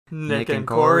Nick and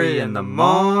Corey in the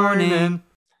morning.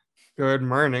 Good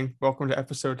morning. Welcome to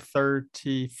episode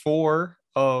 34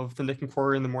 of the Nick and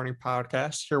Corey in the Morning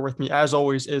podcast. Here with me, as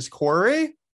always, is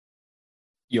Corey.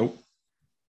 Yo.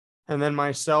 And then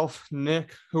myself,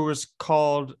 Nick, who is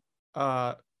called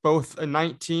both a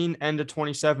 19 and a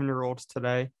 27-year-old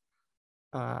today.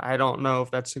 I don't know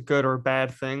if that's a good or a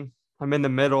bad thing. I'm in the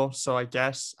middle, so I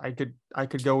guess I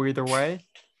could go either way.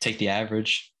 Take the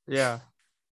average. Yeah.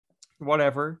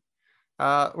 Whatever.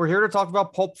 We're here to talk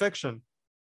about Pulp Fiction.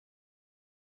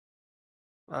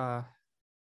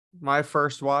 My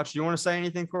first watch. You want to say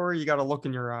anything, Corey? You got a look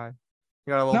in your eye.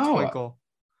 You got a little twinkle.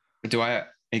 Do I?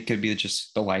 It could be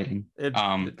just the lighting.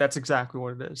 That's exactly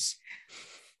what it is.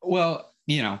 Well,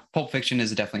 Pulp Fiction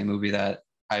is definitely a movie that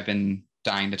I've been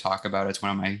dying to talk about. It's one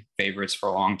of my favorites for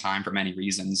a long time for many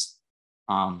reasons.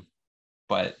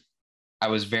 But I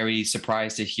was very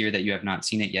surprised to hear that you have not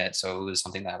seen it yet. So it was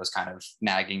something that I was kind of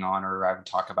nagging on, or I would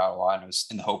talk about a lot. And it was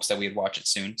in the hopes that we'd watch it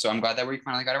soon. So I'm glad that we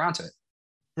finally got around to it.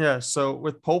 Yeah. So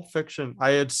with Pulp Fiction,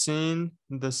 I had seen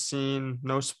the scene,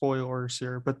 no spoilers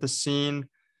here, but the scene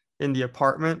in the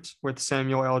apartment with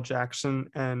Samuel L. Jackson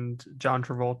and John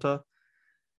Travolta.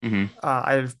 Mm-hmm.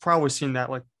 I've probably seen that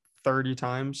like 30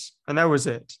 times. And that was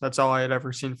it. That's all I had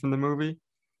ever seen from the movie.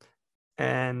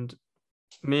 And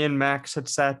me and Max had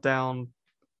sat down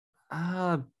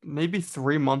maybe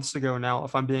 3 months ago now,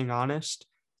 if I'm being honest.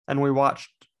 And we watched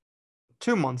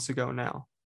 2 months ago now.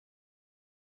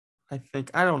 I think,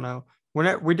 I don't know.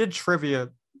 When we did trivia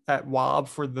at WOB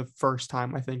for the first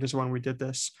time, I think is when we did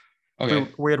this. Okay.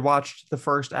 We had watched the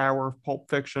first hour of Pulp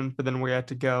Fiction, but then we had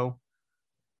to go.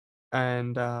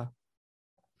 And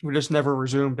we just never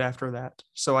resumed after that.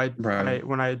 So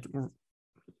when I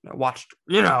watched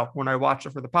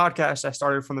it for the podcast, I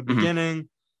started from the beginning,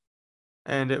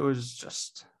 and it was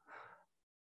just,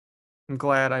 I'm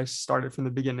glad I started from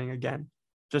the beginning again,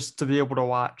 just to be able to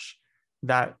watch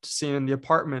that scene in the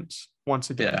apartment once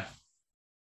again.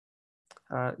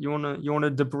 Yeah. You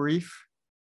wanna debrief?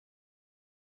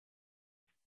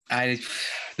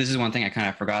 This is one thing I kind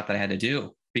of forgot that I had to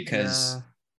do, because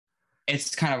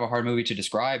it's kind of a hard movie to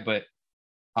describe, but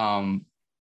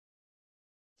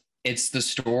it's the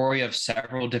story of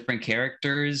several different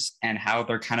characters and how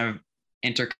they're kind of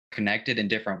interconnected in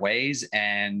different ways,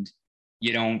 and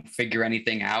you don't figure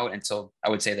anything out until,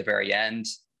 I would say, the very end,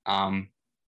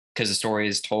 because the story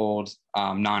is told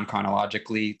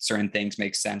non-chronologically. Certain things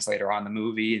make sense later on in the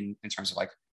movie in terms of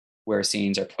like where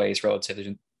scenes are placed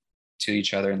relative to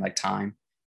each other in like time.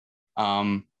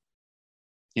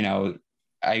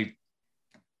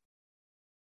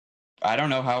 I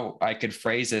don't know how I could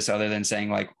phrase this other than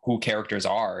saying like who characters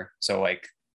are. So like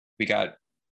we got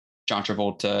John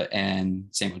Travolta and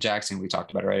Samuel Jackson. We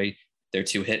talked about already. They're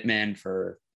two hitmen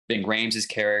for Ving Rhames'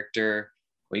 character.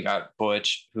 We got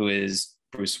Butch, who is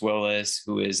Bruce Willis,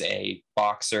 who is a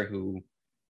boxer who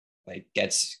like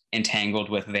gets entangled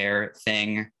with their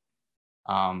thing.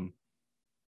 And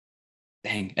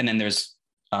then there's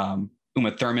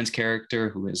Uma Thurman's character,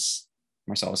 who is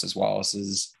Marcellus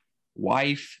Wallace's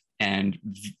wife, and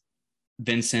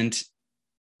Vincent,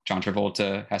 John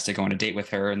Travolta, has to go on a date with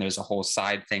her, and there's a whole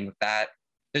side thing with that.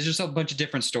 There's just a bunch of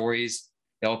different stories.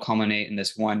 They all culminate in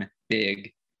this one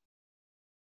big,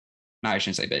 no, I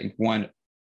shouldn't say big, one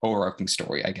overarching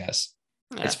story, I guess.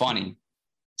 Yeah. It's funny.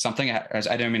 Something, I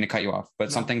didn't mean to cut you off,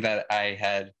 but something that I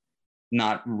had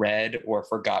not read or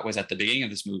forgot was at the beginning of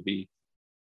this movie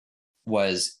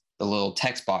was the little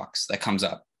text box that comes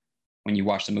up when you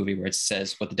watch the movie, where it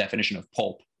says what the definition of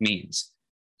pulp means.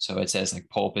 So it says like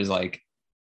pulp is like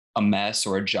a mess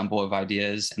or a jumble of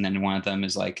ideas. And then one of them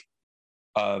is like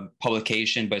a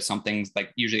publication, but something's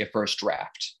like usually a first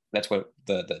draft. That's what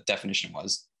the definition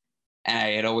was. And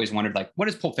I had always wondered, like, what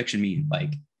does Pulp Fiction mean?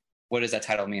 Like, what does that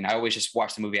title mean? I always just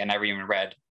watched the movie. I never even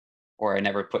read, or I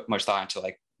never put much thought into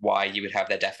like why you would have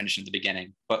that definition at the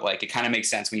beginning. But like, it kind of makes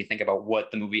sense when you think about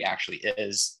what the movie actually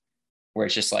is, where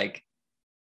it's just like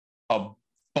a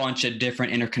bunch of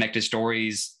different interconnected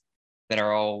stories that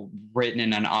are all written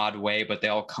in an odd way, but they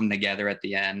all come together at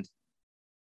the end.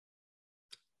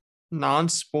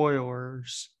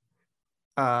 Non-spoilers.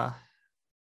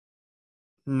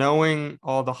 Knowing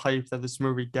all the hype that this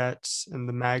movie gets and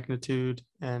the magnitude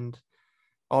and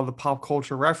all the pop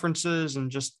culture references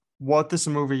and just what this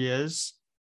movie is,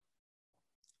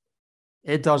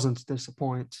 it doesn't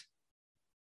disappoint.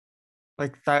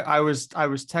 Like that, I was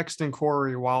texting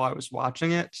Corey while I was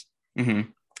watching it,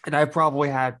 and I probably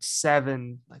had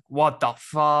 7 like what the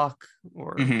fuck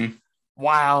or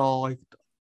wow, like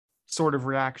sort of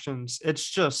reactions. It's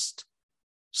just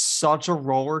such a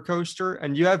roller coaster,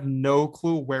 and you have no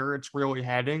clue where it's really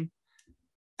heading.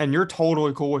 and you're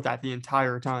totally cool with that the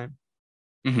entire time.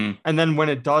 Mm-hmm. And then when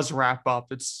it does wrap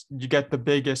up, you get the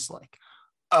biggest like,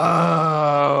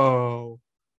 oh,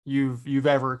 you've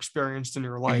ever experienced in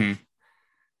your life. Mm-hmm.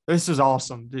 This is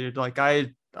awesome, dude. Like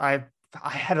I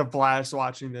had a blast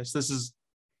watching this.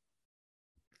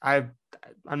 I'm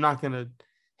not gonna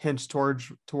hint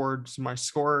towards my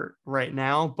score right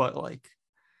now, but like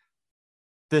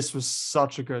this was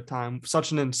such a good time,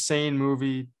 such an insane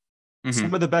movie,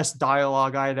 some of the best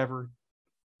dialogue I had ever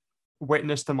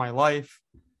witnessed in my life.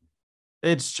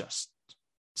 It's just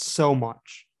so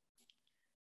much.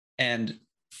 And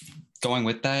going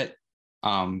with that,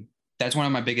 that's one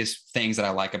of my biggest things that I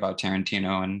like about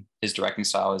Tarantino and his directing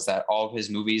style is that all of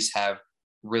his movies have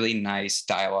really nice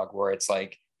dialogue where it's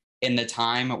like in the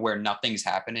time where nothing's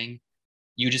happening,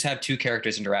 you just have two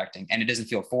characters interacting and it doesn't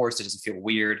feel forced. It doesn't feel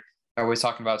weird. They're always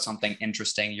talking about something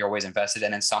interesting. You're always invested.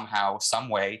 And then somehow, some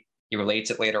way he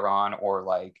relates it later on, or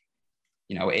like,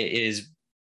 you know, it is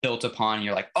built upon and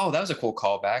you're like, oh, that was a cool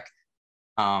callback.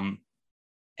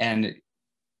 And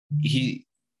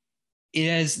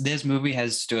this movie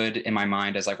has stood in my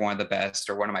mind as like one of the best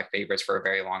or one of my favorites for a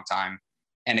very long time.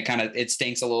 And it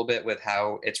stinks a little bit with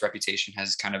how its reputation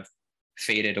has kind of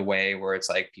faded away, where it's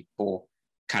like people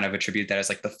kind of attribute that as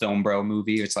like the film bro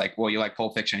movie. It's like, well, you like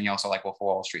Pulp Fiction and you also like Wolf of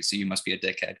Wall Street, so you must be a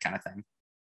dickhead kind of thing.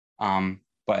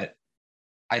 But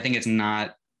I think it's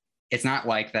not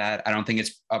like that. I don't think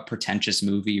it's a pretentious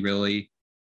movie, really.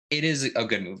 It is a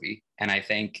good movie. And I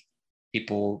think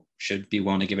people should be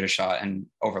willing to give it a shot and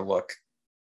overlook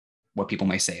what people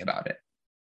may say about it.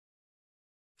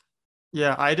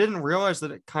 Yeah, I didn't realize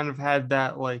that it kind of had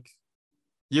that, like,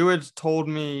 you had told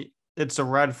me it's a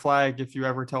red flag if you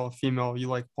ever tell a female you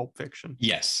like Pulp Fiction.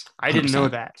 Yes. 100%. I didn't know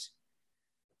that.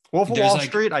 Wolf of Wall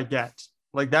Street, I get.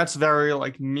 Like, that's very,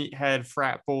 like, meathead,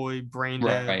 frat boy, brain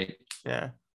dead. Right. Yeah.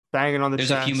 Banging on the chest.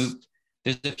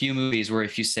 There's a few movies where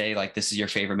if you say, like, this is your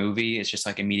favorite movie, it's just,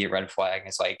 like, immediate red flag.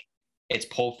 It's, like, it's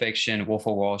Pulp Fiction, Wolf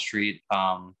of Wall Street,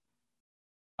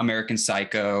 American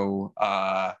Psycho.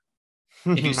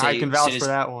 If you say I can vouch for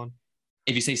that one.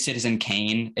 If you say Citizen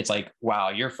Kane, it's like, wow,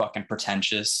 you're fucking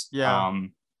pretentious. Yeah.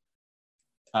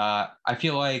 I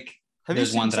feel like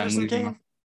there's one that Citizen I'm leaving off.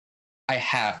 I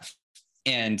have.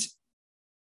 And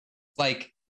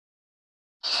like,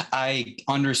 I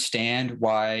understand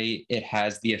why it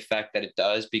has the effect that it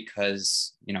does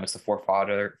because, you know, it's the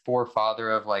forefather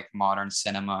of like modern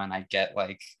cinema. And I get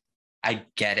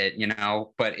it, you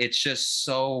know, but it's just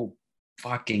so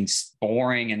fucking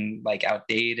boring and like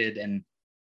outdated. And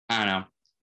I don't know.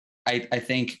 I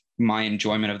think my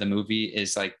enjoyment of the movie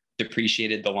is like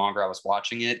depreciated the longer I was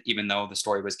watching it, even though the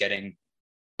story was getting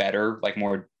better, like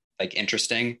more like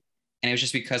interesting. And it was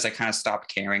just because I kind of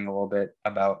stopped caring a little bit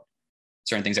about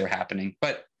certain things that were happening,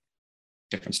 but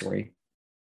different story.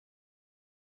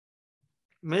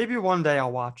 Maybe one day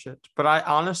I'll watch it, but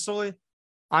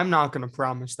I'm not going to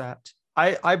promise that.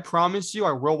 I promise you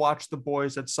I will watch The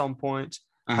Boys at some point.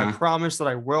 I promise that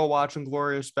I will watch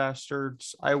Inglourious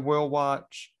Bastards. I will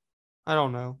watch, I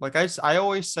don't know. Like I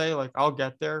always say, like, I'll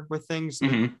get there with things.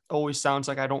 It always sounds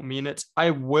like I don't mean it.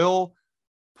 I will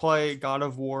play God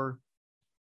of War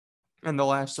and The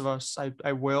Last of Us.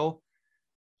 I will.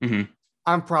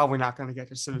 I'm probably not going to get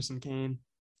to Citizen Kane.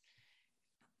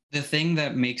 The thing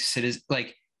that makes it is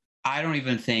like, I don't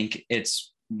even think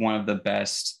it's one of the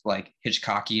best, like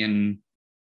Hitchcockian.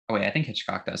 Oh wait, I think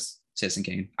Hitchcock does Citizen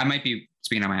Kane. I might be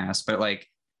speaking on my ass, but like,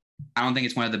 I don't think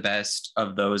it's one of the best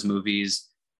of those movies.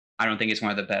 I don't think it's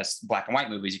one of the best black and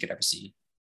white movies you could ever see.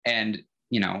 And,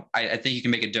 you know, I think you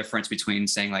can make a difference between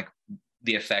saying like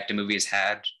the effect a movie has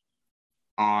had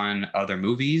on other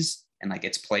movies and like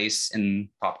its place in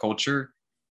pop culture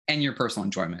and your personal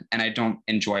enjoyment. And I don't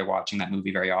enjoy watching that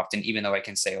movie very often, even though I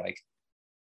can say like,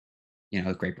 you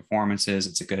know, great performances.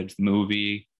 It's a good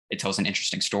movie. It tells an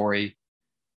interesting story,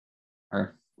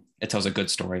 or it tells a good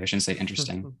story. I shouldn't say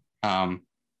interesting.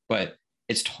 But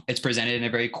it's presented in a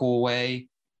very cool way.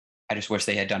 I just wish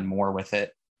they had done more with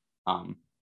it.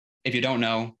 If you don't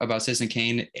know about Citizen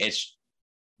Kane,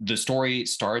 the story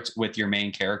starts with your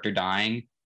main character dying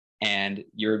and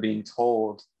you're being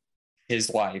told his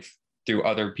life through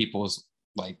other people's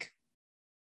like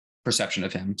perception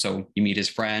of him. So you meet his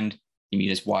friend, you meet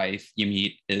his wife, you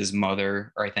meet his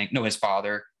mother, or his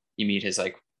father, you meet his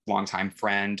like longtime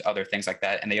friend, other things like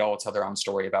that. And they all tell their own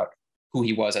story about who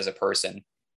he was as a person.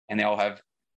 And they all have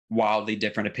wildly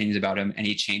different opinions about him. And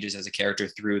he changes as a character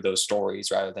through those stories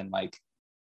rather than like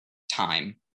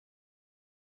time.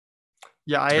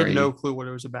 Yeah, I had no clue what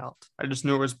it was about. I just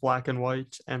knew it was black and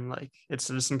white and like it's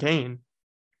Citizen Kane.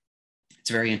 It's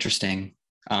very interesting.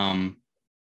 The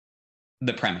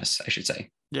premise, I should say.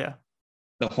 Yeah.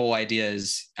 The whole idea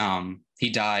is he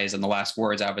dies and the last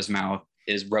words out of his mouth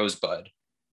is Rosebud.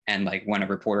 And like when a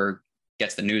reporter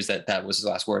gets the news that that was his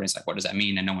last word, it's like, what does that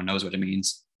mean? And no one knows what it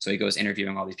means. So he goes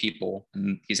interviewing all these people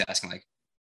and he's asking like,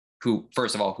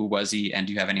 first of all, who was he? And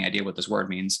do you have any idea what this word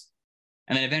means?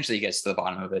 And then eventually he gets to the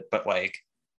bottom of it. But like,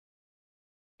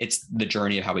 it's the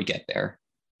journey of how we get there.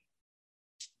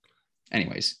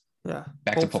 Anyways. Yeah.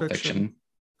 Back to Pulp Fiction.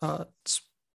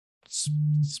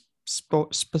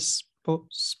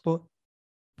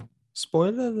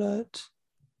 Spoiler alert.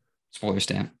 Spoiler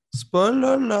stamp.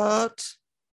 Spoiler alert.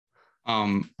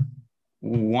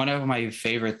 One of my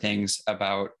favorite things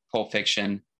about Pulp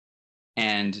Fiction,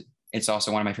 and it's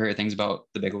also one of my favorite things about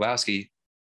The Big Lebowski,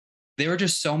 there are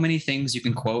just so many things you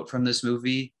can quote from this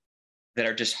movie that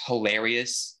are just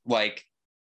hilarious. Like,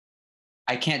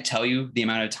 I can't tell you the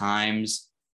amount of times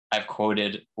I've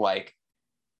quoted like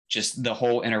just the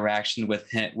whole interaction with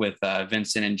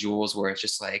Vincent and Jules, where it's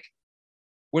just like,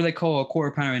 what do they call a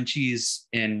quarter pounder and cheese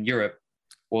in Europe?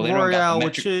 Well, they don't got the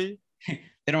metric,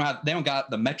 they don't got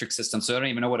the metric system, so they don't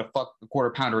even know what a fuck a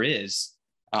quarter pounder is.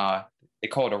 They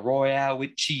call it a Royale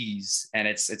with cheese, and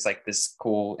it's like this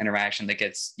cool interaction that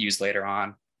gets used later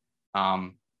on.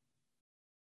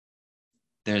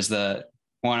 There's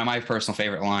one of my personal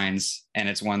favorite lines, and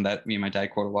it's one that me and my dad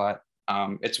quote a lot.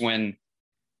 It's when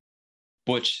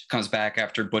Butch comes back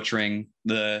after butchering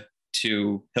the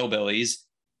two hillbillies,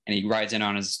 and he rides in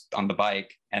on the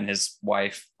bike, and his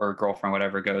wife or girlfriend,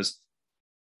 whatever, goes,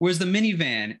 "Where's the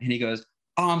minivan?" And he goes,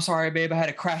 "Oh, I'm sorry, babe, I had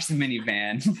to crash the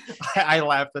minivan." I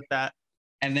laughed at that.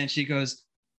 And then she goes,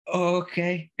 "Oh,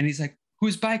 okay." And he's like,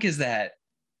 "Whose bike is that?"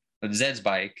 "Zed's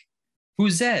bike."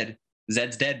 "Who's Zed?"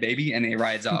 "Zed's dead, baby." And he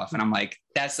rides off. And I'm like,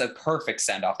 that's a perfect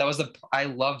send off. I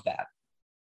love that.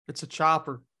 It's a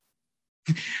chopper.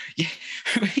 Yeah.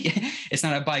 It's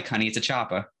not a bike, honey. It's a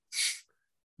chopper.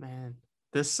 Man,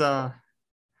 this I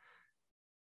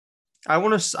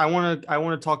want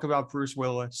to talk about Bruce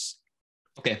Willis.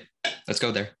 Okay, let's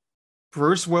go there.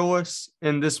 Bruce Willis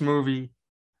in this movie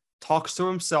talks to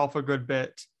himself a good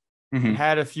bit, and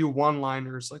had a few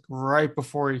one-liners like right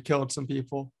before he killed some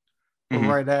people, or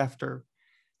right after.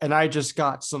 And I just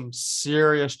got some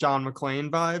serious John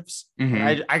McClane vibes.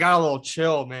 And I got a little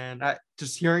chill, man.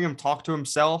 Just hearing him talk to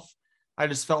himself, I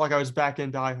just felt like I was back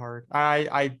in Die Hard.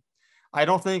 I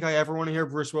don't think I ever want to hear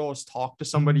Bruce Willis talk to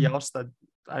somebody else. That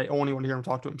I only want to hear him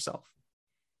talk to himself,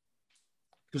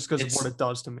 just because of what it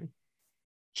does to me.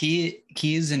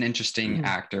 He's an interesting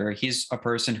actor. He's a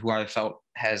person who I felt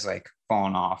has like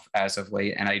fallen off as of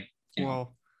late, and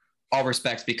all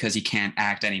respect, because he can't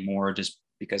act anymore just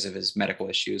because of his medical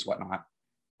issues, whatnot.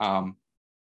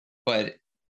 But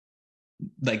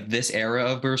like this era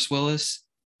of Bruce Willis,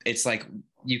 it's like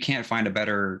you can't find a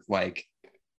better like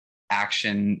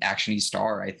actiony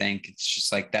star. I think it's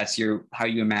just like that's how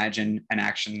you imagine an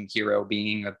action hero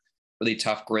being, a really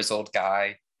tough, grizzled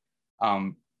guy.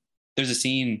 There's a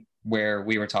scene where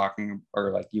we were talking,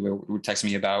 or like you were texting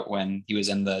me about, when he was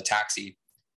in the taxi.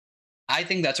 I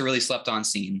think that's a really slept on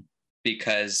scene,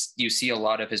 because you see a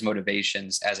lot of his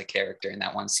motivations as a character in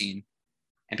that one scene,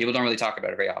 and people don't really talk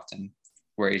about it very often,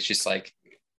 where he's just like,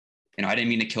 I didn't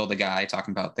mean to kill the guy,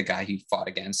 talking about the guy he fought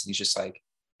against. And he's just like,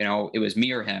 it was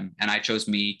me or him, and I chose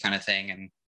me, kind of thing.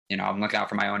 And, I'm looking out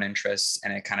for my own interests.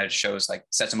 And it kind of shows, like,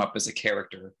 sets him up as a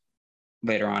character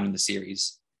later on in the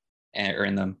series or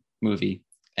in the movie.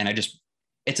 And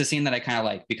it's a scene that I kind of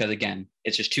like, because again,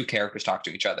 it's just two characters talk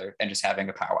to each other and just having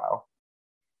a powwow.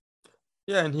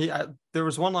 Yeah. And there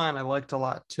was one line I liked a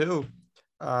lot too.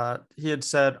 He had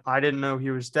said, "I didn't know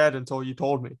he was dead until you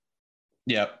told me."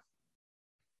 Yep.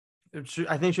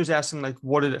 I think she was asking, like,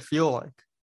 what did it feel like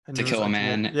to kill a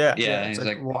man? Well, yeah. It's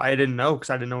like, well, I didn't know, because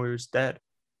I didn't know he was dead.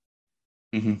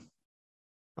 We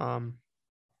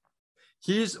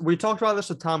talked about this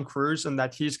with Tom Cruise, and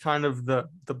that he's kind of the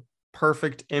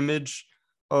perfect image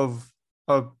of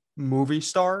a movie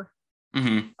star.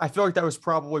 I feel like that was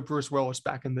probably Bruce Willis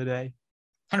back in the day.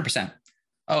 100%.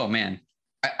 Oh man,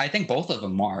 I think both of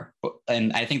them are,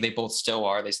 and I think they both still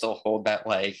are. They still hold that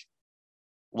like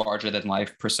larger than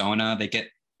life persona. They get,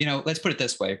 let's put it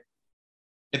this way: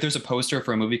 if there's a poster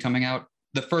for a movie coming out,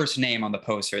 the first name on the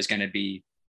poster is going to be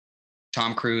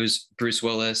Tom Cruise, Bruce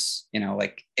Willis.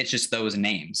 Like, it's just those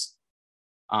names.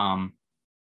 And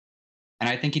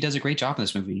I think he does a great job in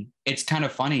this movie. It's kind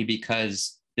of funny,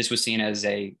 because this was seen as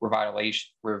a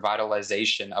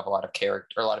revitalization of a lot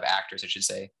of actors, I should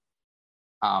say.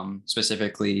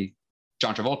 Specifically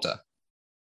John Travolta.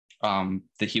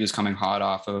 That he was coming hot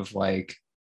off of like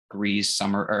Grease,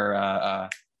 Saturday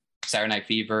Night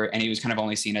Fever, and he was kind of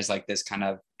only seen as like this kind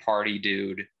of party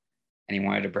dude, and he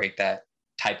wanted to break that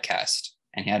typecast,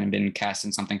 and he hadn't been cast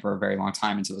in something for a very long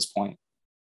time until this point.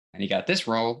 And he got this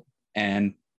role,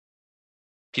 and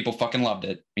people fucking loved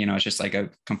it. You know, it's just like a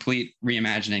complete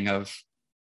reimagining of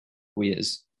who he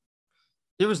is.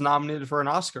 He was nominated for an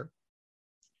Oscar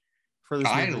for this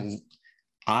movie.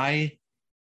 I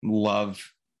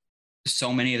love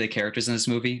so many of the characters in this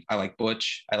movie. I like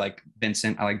Butch. I like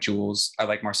Vincent. I like Jules. I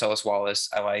like Marcellus Wallace.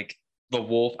 I like the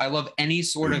Wolf. I love any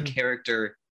sort of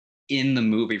character in the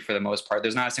movie for the most part.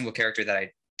 There's not a single character that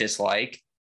I dislike.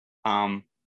 And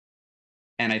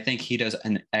I think he does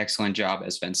an excellent job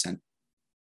as Vincent.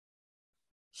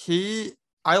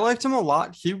 I liked him a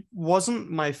lot. He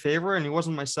wasn't my favorite, and he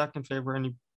wasn't my second favorite, and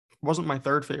he wasn't my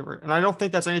third favorite. And I don't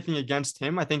think that's anything against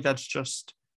him. I think that's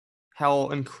just how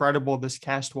incredible this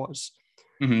cast was.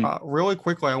 Mm-hmm. Really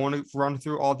quickly, I want to run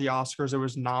through all the Oscars it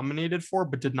was nominated for,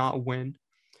 but did not win.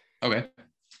 Okay.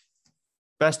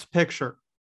 Best Picture.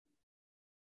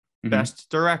 Mm-hmm. Best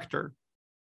Director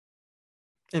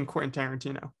in Quentin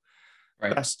Tarantino.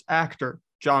 Right. Best Actor,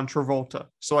 John Travolta.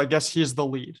 So I guess he's the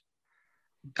lead.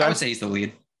 I would say he's the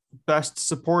lead. Best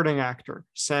Supporting Actor,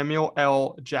 Samuel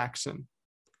L. Jackson.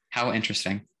 How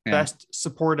interesting. Yeah. Best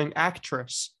Supporting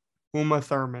Actress, Uma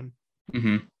Thurman.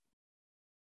 Mm-hmm.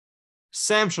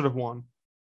 Sam should have won.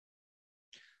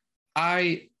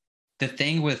 The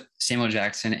thing with Samuel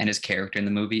Jackson and his character in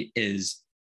the movie is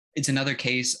it's another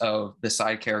case of the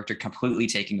side character completely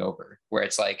taking over, where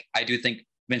it's like, I do think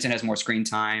Vincent has more screen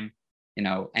time. You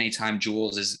know, anytime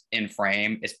Jules is in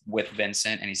frame, it's with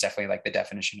Vincent, and he's definitely like the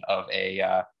definition of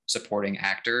a supporting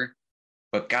actor.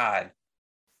 But God,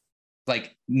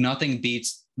 like nothing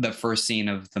beats the first scene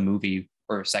of the movie,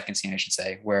 or second scene, I should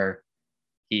say, where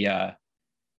he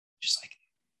just like,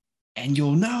 and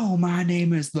you'll know my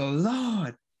name is the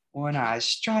Lord when I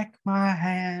strike my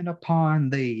hand upon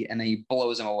thee, and then he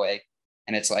blows him away.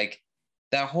 And it's like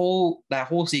that whole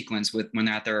sequence with when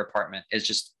they're at their apartment is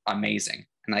just amazing.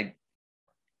 And like,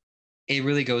 it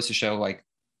really goes to show like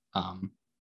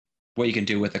what you can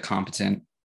do with a competent,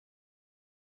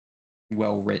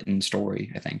 well-written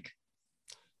story, I think.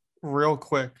 Real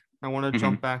quick, I want to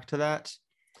jump back to that.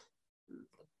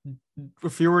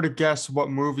 If you were to guess what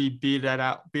movie beat it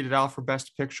out for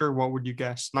Best Picture, what would you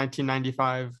guess?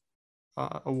 1995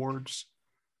 awards.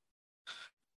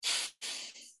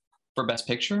 For Best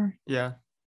Picture? Yeah.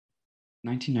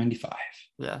 1995.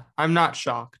 Yeah. I'm not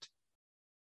shocked.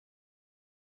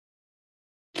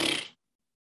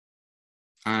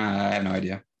 I have no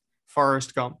idea.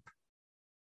 Forrest Gump.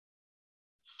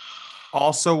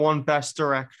 Also won Best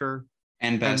Director.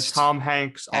 And Tom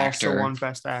Hanks actor. Also won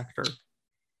Best Actor.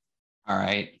 All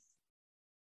right.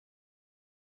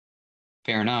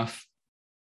 Fair enough.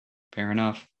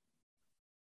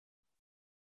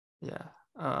 Yeah.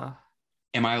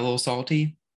 Am I a little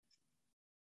salty?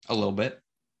 A little bit.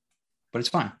 But it's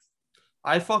fine.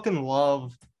 I fucking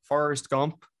love Forrest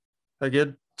Gump. Like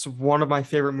it's one of my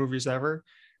favorite movies ever.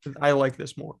 I like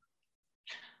this more.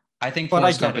 I think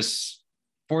Forrest Gump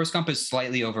is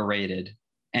slightly overrated.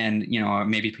 And, you know,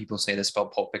 maybe people say this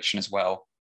about Pulp Fiction as well.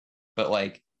 But,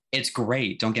 like, it's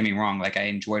great. Don't get me wrong. Like, I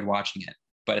enjoyed watching it.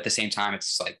 But at the same time,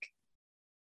 it's like,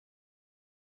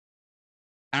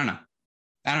 I don't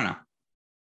know.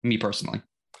 Me personally.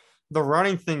 The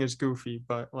running thing is goofy,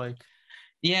 but, like.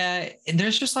 Yeah,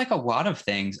 there's just, like, a lot of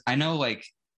things. I know, like,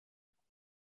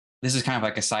 this is kind of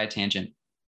like a side tangent.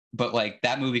 But, like,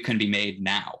 that movie couldn't be made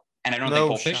now. And I don't think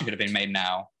Pulp Fiction could have been made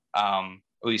now.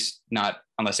 At least not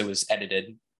unless it was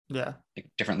edited. Yeah. Like,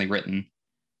 differently written.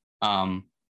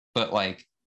 But like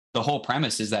the whole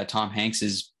premise is that Tom Hanks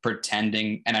is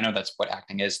pretending, and I know that's what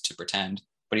acting is, to pretend,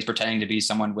 but he's pretending to be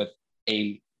someone with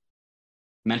a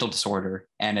mental disorder.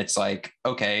 And it's like,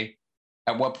 okay,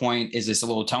 at what point is this a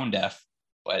little tone deaf?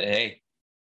 But hey.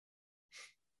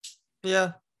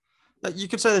 Yeah. You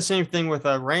could say the same thing with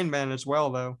Rain Man as well,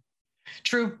 though.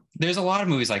 True. There's a lot of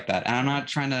movies like that. And I'm not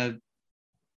trying to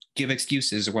give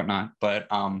excuses or whatnot, but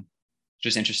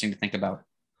just interesting to think about.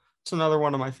 It's another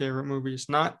one of my favorite movies.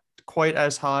 Not quite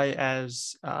as high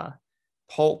as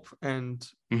Pulp and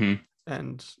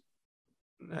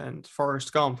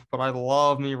Forrest Gump, but I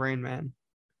love me Rain Man.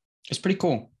 It's pretty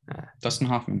cool. Yeah. Dustin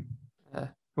Hoffman. Yeah.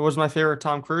 It was my favorite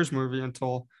Tom Cruise movie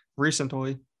until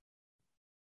recently.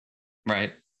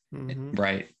 Right.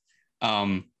 Right.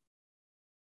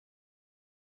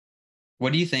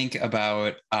 What do you think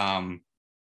about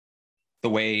the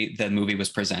way the movie was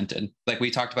presented? Like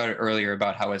we talked about it earlier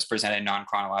about how it's presented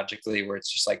non-chronologically, where it's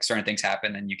just like certain things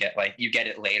happen and you get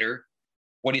it later.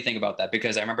 What do you think about that?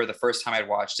 Because I remember the first time I'd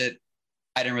watched it,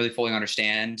 I didn't really fully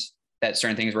understand that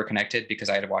certain things were connected because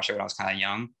I had watched it when I was kind of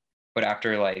young. But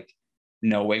after like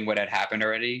knowing what had happened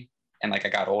already, And like I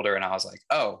got older and I was like,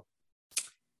 oh,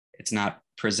 it's not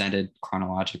presented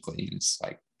chronologically. It's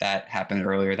like that happened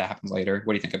earlier, that happens later.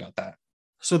 What do you think about that?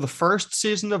 So the first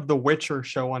season of The Witcher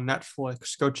show on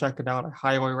Netflix, go check it out. I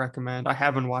highly recommend. I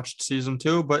haven't watched season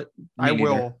 2, but Me neither. I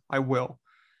will. I won't.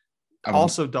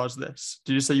 Also does this.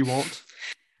 Did you say you won't?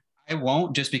 I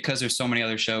won't, just because there's so many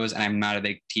other shows and I'm not a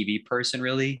big TV person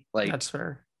really. Like That's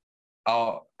fair.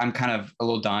 I'm kind of a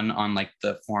little done on like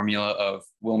the formula of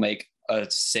we'll make a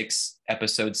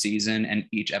 6-episode season and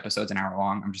each episode's an hour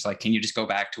long. I'm just like, can you just go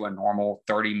back to a normal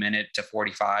 30-minute to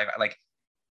 45? Like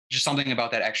just something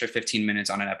about that extra 15 minutes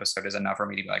on an episode is enough for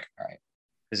me to be like, all right,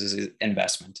 this is an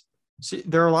investment. See,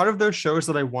 there are a lot of those shows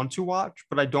that I want to watch,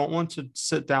 but I don't want to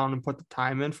sit down and put the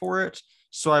time in for it.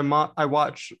 So I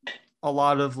watch a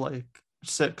lot of like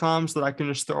sitcoms that I can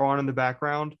just throw on in the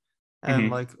background and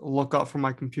like look up from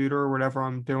my computer or whatever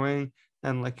I'm doing,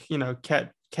 and like, you know,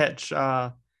 catch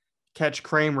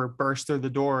Kramer burst through the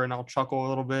door, and I'll chuckle a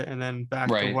little bit and then back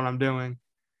to what I'm doing.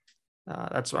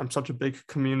 That's why I'm such a big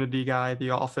Community guy.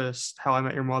 The Office, How I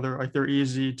Met Your Mother, like they're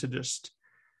easy to just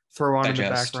throw on in the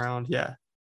background. Yeah.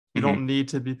 You don't need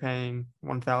to be paying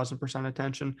 1000%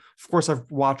 attention. Of course, I've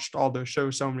watched all those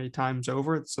shows so many times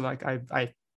over, so like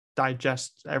I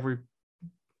digest every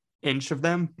inch of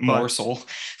them. Morsel.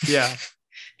 Yeah.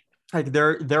 Like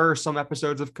there are some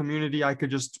episodes of Community I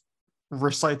could just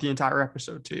recite the entire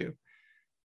episode to you,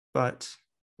 but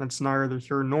that's neither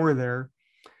here nor there.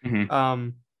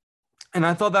 And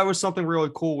I thought that was something really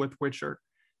cool with Witcher.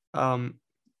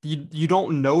 You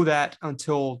don't know that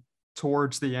until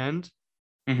towards the end.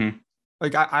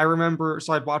 Like I remember,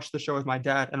 so I'd watched the show with my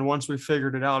dad, and once we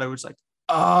figured it out, it was like,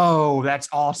 oh, that's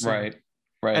awesome. Right.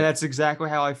 And that's exactly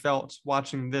how I felt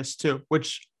watching this too,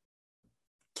 which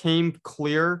came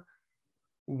clear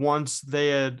once they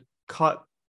had cut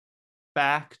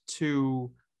back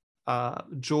to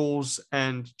Jules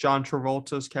and John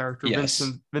Travolta's character,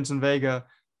 Vincent Vega,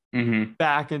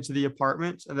 back into the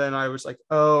apartment. And then I was like,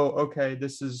 oh, okay,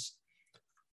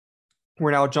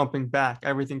 we're now jumping back.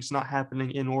 Everything's not happening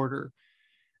in order.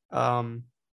 And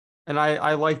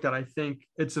I like that. I think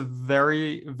it's a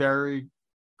very, very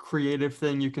creative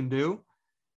thing you can do.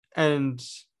 And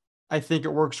I think it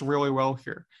works really well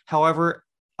here. However,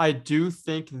 I do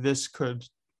think this could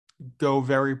go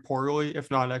very poorly if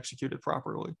not executed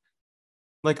properly.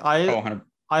 Like I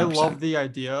love the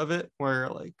idea of it where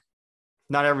like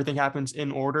not everything happens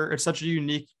in order. It's such a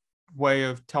unique way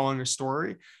of telling a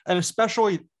story. And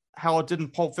especially how it did in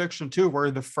Pulp Fiction too,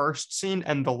 where the first scene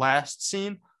and the last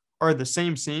scene are the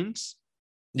same scenes.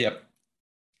 Yep.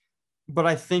 But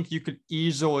I think you could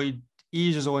easily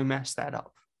mess that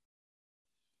up.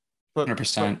 But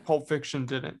 100%. Pulp Fiction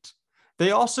didn't.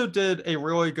 They also did a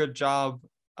really good job.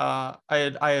 I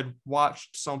had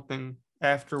watched something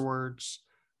afterwards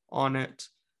on it.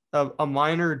 A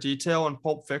minor detail in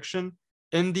Pulp Fiction.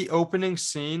 In the opening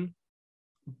scene,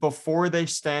 before they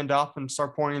stand up and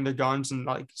start pointing the guns and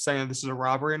like saying this is a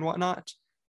robbery and whatnot,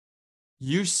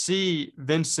 you see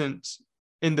Vincent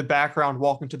in the background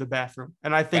walking to the bathroom.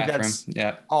 And I think that's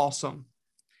awesome.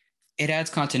 It adds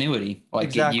continuity. Like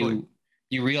exactly.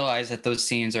 You realize that those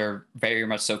scenes are very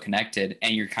much so connected,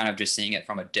 and you're kind of just seeing it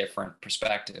from a different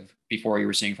perspective. Before you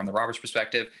were seeing from the robber's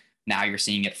perspective. Now you're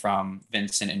seeing it from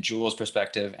Vincent and Jules'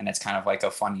 perspective. And it's kind of like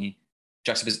a funny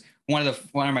juxtaposition. One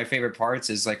of my favorite parts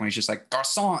is like when he's just like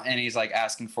garçon and he's like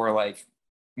asking for like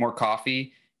more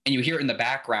coffee, and you hear it in the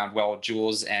background while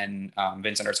Jules and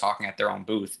Vincent are talking at their own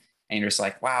booth, and you're just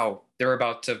like, wow, they're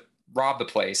about to rob the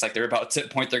place, like they're about to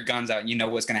point their guns out and you know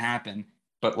what's going to happen,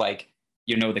 but like,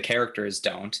 you know, the characters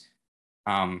don't.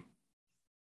 I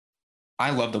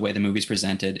love the way the movie's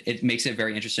presented. It makes it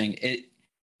very interesting.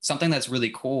 Something that's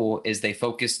really cool is they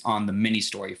focus on the mini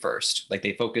story first. Like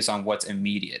they focus on what's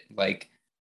immediate. Like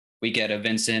we get a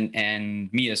Vincent and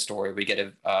Mia story. We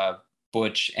get a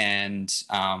Butch and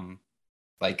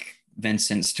like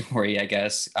Vincent story, I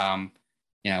guess.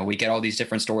 You know, we get all these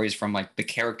different stories from like the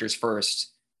characters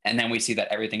first, and then we see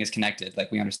that everything is connected.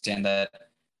 Like we understand that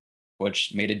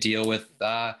Butch made a deal with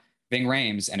Ving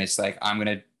Rhames, and it's like, I'm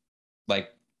gonna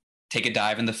like take a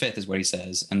dive in the fifth, is what he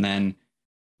says, and then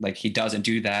like he doesn't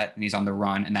do that, and he's on the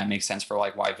run, and that makes sense for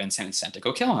like why Vincent is sent to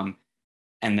go kill him,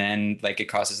 and then like it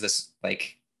causes this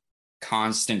like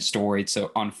constant story to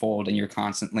unfold, and you're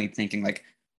constantly thinking like,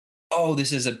 oh,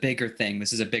 this is a bigger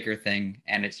thing,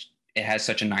 and it has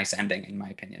such a nice ending, in my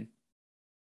opinion.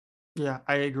 Yeah,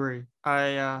 I agree.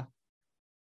 I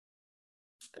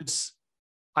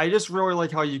just really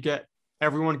like how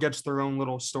everyone gets their own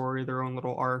little story, their own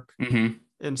little arc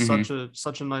in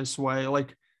such a nice way.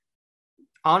 Like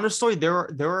honestly, there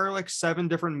are like 7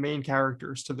 different main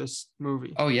characters to this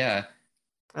movie. Oh yeah.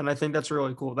 And I think that's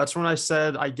really cool. That's when I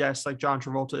said, I guess, like John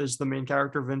Travolta is the main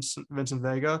character, Vincent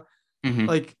Vega. Mm-hmm.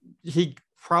 Like he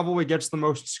probably gets the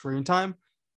most screen time,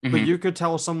 but Mm-hmm. you could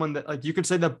tell someone that, like, you could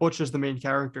say that Butch is the main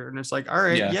character, and it's like, all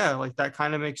right, Yeah. yeah, like that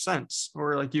kind of makes sense.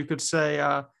 Or like you could say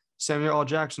Samuel L.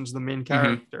 Jackson's the main Mm-hmm.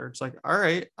 character. It's like, all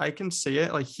right, I can see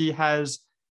it. Like he has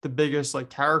the biggest like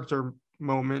character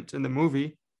moment in the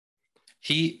movie.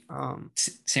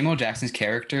 Samuel Jackson's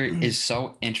character is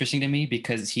so interesting to me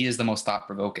because he is the most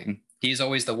thought-provoking. He's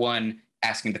always the one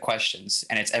asking the questions,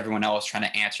 and it's everyone else trying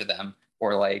to answer them,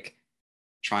 or like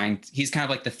he's kind of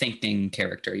like the thinking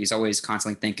character. He's always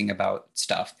constantly thinking about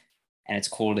stuff, and it's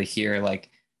cool to hear.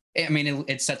 Like, I mean,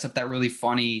 it sets up that really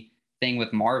funny thing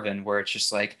with Marvin where it's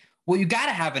just like, well, you got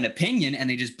to have an opinion, and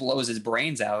he just blows his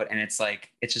brains out, and it's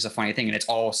like, it's just a funny thing, and it's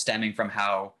all stemming from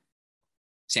how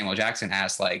Samuel Jackson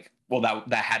asked, like, well,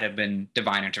 that had to have been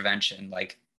divine intervention,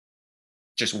 like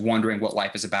just wondering what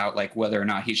life is about, like whether or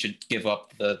not he should give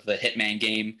up the hitman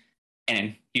game.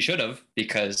 And he should have,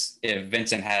 because if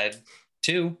Vincent had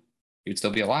 2, he'd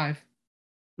still be alive.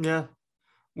 Yeah.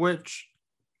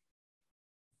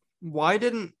 Why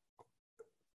didn't,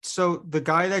 so the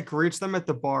guy that greets them at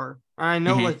the bar, I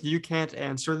know Mm-hmm. like you can't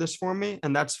answer this for me,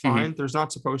 and that's fine. Mm-hmm. There's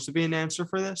not supposed to be an answer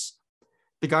for this.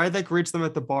 The guy that greets them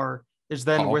at the bar is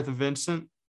then Paul. with Vincent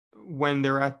when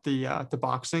they're at the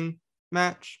boxing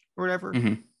match or whatever.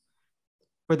 Mm-hmm.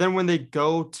 But then when they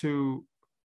go to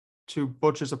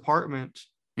Butch's apartment,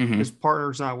 Mm-hmm. his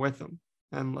partner's not with him.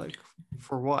 And like,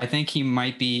 for what? I think he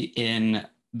might be in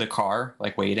the car,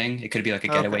 like waiting. It could be like a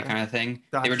getaway kind of thing.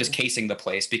 Gotcha. They were just casing the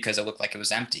place because it looked like it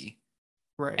was empty.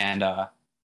 Right. And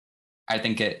I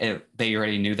think they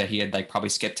already knew that he had like probably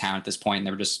skipped town at this point, and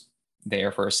they were just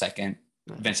there for a second.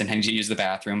 Vincent had to use the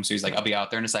bathroom, so he's like, I'll be out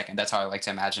there in a second. That's how I like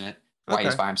to imagine it. Why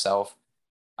he's by himself.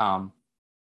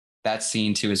 That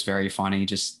scene too is very funny,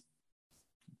 just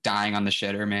dying on the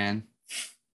shitter, man.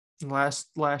 Last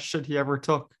shit he ever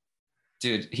took.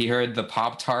 Dude, he heard the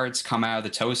Pop-Tarts come out of the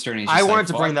toaster, and he's just I wanted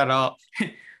to bring that up.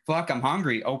 Fuck, I'm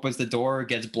hungry. Opens the door,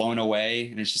 gets blown away,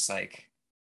 and it's just like,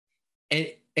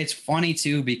 it's funny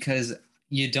too, because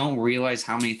you don't realize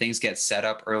how many things get set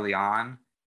up early on.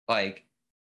 Like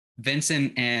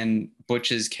Vincent and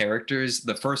Butch's characters,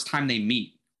 the first time they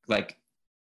meet, like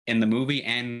in the movie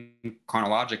and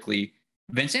chronologically,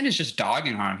 Vincent is just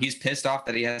dogging on him. He's pissed off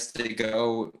that he has to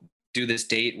go do this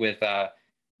date with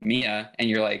Mia, and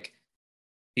you're like,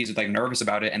 he's like nervous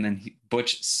about it, and then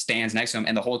Butch stands next to him,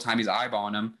 and the whole time he's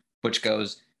eyeballing him, Butch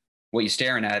goes, "What you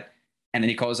staring at?" And then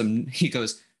he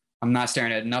goes, "I'm not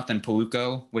staring at nothing,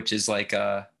 Paluco," which is like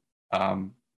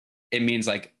it means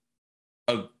like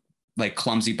a like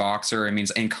clumsy boxer. It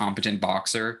means incompetent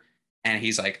boxer. And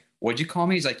he's like, "What'd you call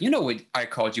me?" He's like, "You know what I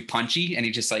called you, Punchy." And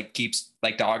he just like keeps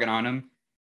like dogging on him,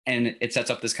 and it sets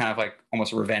up this kind of like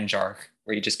almost revenge arc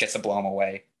where he just gets to blow him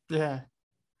away. Yeah.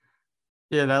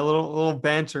 Yeah, that little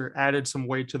banter added some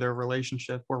weight to their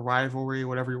relationship, or rivalry,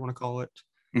 whatever you want to call it.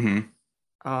 Mm-hmm.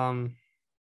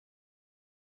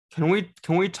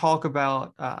 Can we talk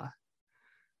about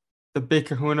the Big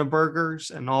Kahuna burgers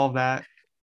and all that?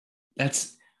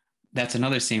 That's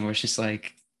another scene where it's just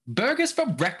like, burgers for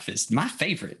breakfast, my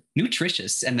favorite,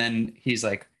 nutritious. And then he's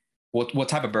like, what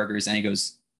type of burgers? And he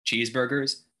goes,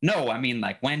 cheeseburgers. No, I mean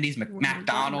like Wendy's,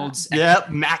 McDonald's.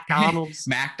 Yep, McDonald's.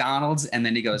 McDonald's. And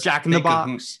then he goes, Jack in the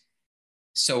Box.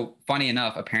 So funny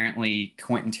enough, apparently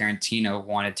Quentin Tarantino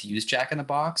wanted to use Jack in the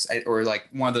Box, or like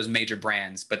one of those major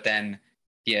brands, but then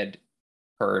he had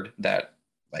heard that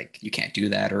like you can't do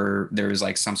that, or there's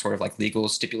like some sort of like legal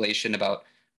stipulation about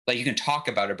like you can talk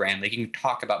about a brand, like you can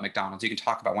talk about McDonald's, you can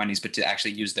talk about Wendy's, but to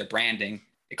actually use their branding,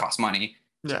 it costs money.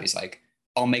 So he's like,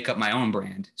 I'll make up my own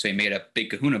brand. So he made up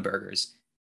Big Kahuna Burgers.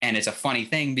 And it's a funny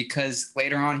thing because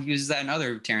later on he uses that in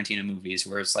other Tarantino movies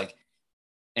where it's like,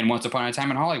 in Once Upon a Time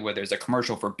in Hollywood, there's a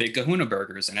commercial for Big Kahuna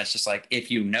Burgers. And it's just like,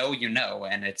 if you know, you know.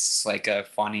 And it's like a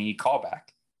funny callback.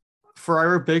 For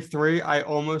our big 3, I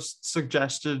almost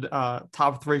suggested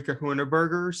top 3 Kahuna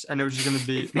burgers. And it was just going to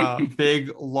be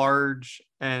big, large,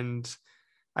 and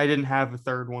I didn't have a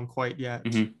third one quite yet.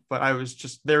 Mm-hmm. But they were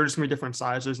just going to be different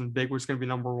sizes, and big was going to be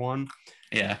number 1.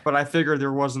 Yeah. But I figured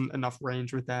there wasn't enough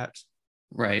range with that.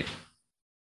 Right.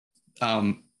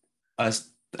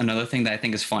 Another thing that I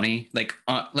think is funny, like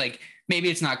maybe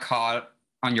it's not caught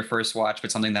on your first watch,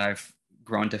 but something that I've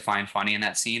grown to find funny in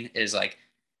that scene is like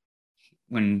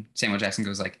when Samuel Jackson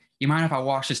goes like, "You mind if I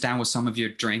wash this down with some of your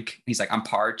drink?" And he's like, "I'm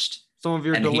parched." Some of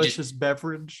your delicious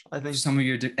beverage, I think. Some of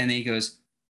your, and then he goes,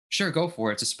 "Sure, go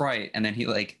for it. It's a Sprite." And then he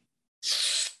like,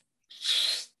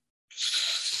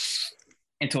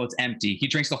 until it's empty. He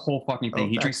drinks the whole fucking thing.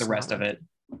 He drinks the rest of it.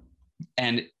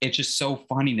 And it's just so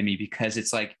funny to me because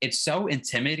it's like, it's so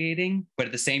intimidating, but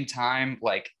at the same time,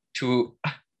 like to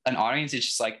an audience, it's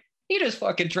just like, he just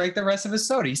fucking drank the rest of his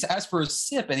soda. He asked for a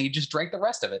sip and he just drank the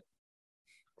rest of it.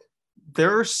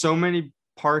 There are so many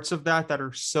parts of that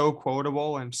are so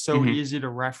quotable and so easy to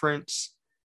reference.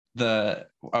 A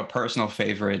personal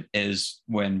favorite is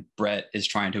when Brett is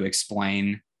trying to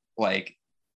explain, like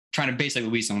trying to basically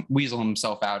weasel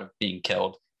himself out of being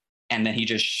killed. And then he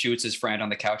just shoots his friend on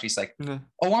the couch. He's like,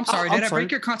 oh, I'm sorry. Did I break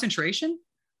your concentration?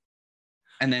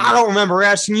 And then I don't remember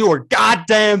asking you a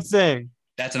goddamn thing.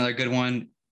 That's another good one.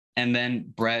 And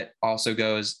then Brett also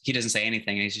goes, he doesn't say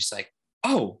anything. And he's just like,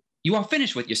 oh, you are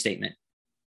finished with your statement.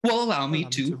 Well, allow me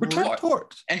to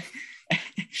retort.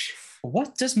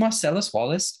 What does Marcellus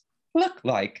Wallace look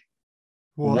like?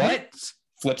 What?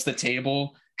 Flips the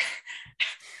table.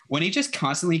 When he just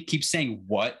constantly keeps saying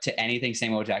what to anything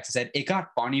Samuel Jackson said, it got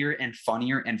funnier and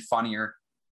funnier and funnier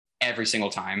every single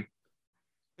time.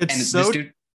 This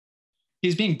dude,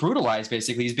 he's being brutalized,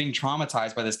 basically. He's being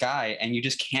traumatized by this guy, and you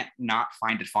just can't not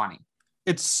find it funny.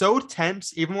 It's so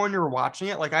tense, even when you're watching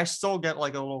it. Like, I still get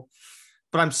like a little,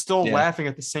 but I'm still laughing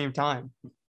at the same time.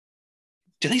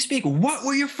 Do they speak? What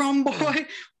were you from, boy?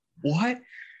 What?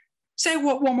 Say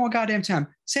what one more goddamn time.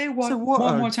 Say what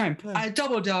one more time. I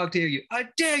double dog dare you. I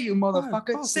dare you,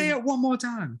 motherfucker. Say it one more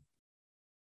time.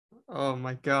 Oh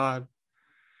my God.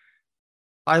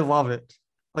 I love it.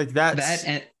 Like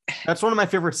that's one of my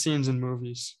favorite scenes in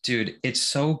movies. Dude, it's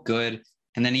so good.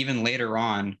 And then even later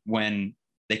on, when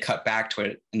they cut back to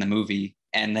it in the movie,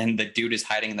 and then the dude is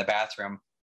hiding in the bathroom,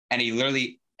 and he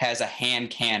literally has a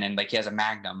hand cannon, like he has a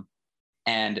Magnum.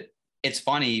 And it's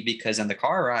funny because in the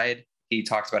car ride, he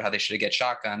talks about how they should get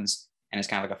shotguns. And it's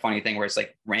kind of like a funny thing where it's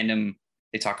like random.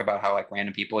 They talk about how like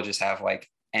random people just have like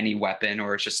any weapon,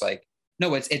 or it's just like,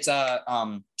 no, it's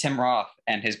Tim Roth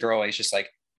and his girl. He's just like,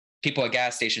 people at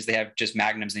gas stations, they have just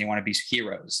Magnums and they want to be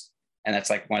heroes. And that's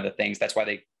like one of the things. That's why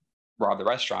they rob the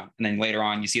restaurant. And then later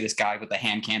on, you see this guy with the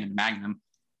hand cannon Magnum,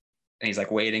 and he's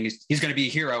like waiting. He's going to be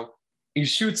a hero. He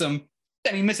shoots him,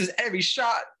 then he misses every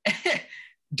shot.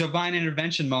 Divine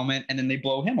intervention moment, and then they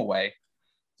blow him away.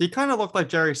 He kind of looked like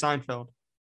Jerry Seinfeld.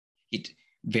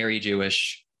 Very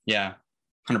Jewish. Yeah,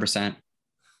 100%.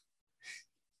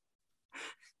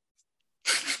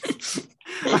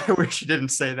 I wish you didn't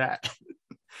say that.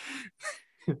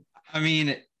 I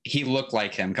mean, he looked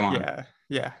like him. Come on.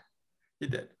 Yeah, he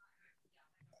did.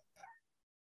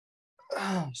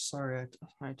 Oh, sorry,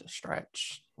 I had to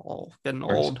stretch. Oh, getting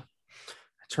old.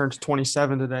 I turned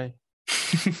 27 today.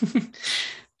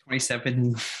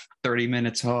 27, 30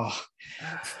 minutes. Oh.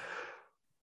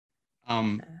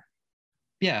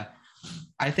 Yeah.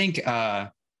 I think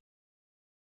a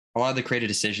lot of the creative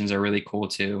decisions are really cool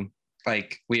too.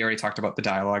 Like we already talked about the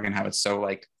dialogue and how it's so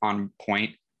like on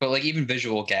point, but like even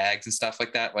visual gags and stuff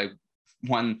like that. Like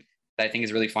one that I think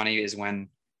is really funny is when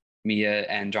Mia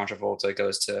and John Travolta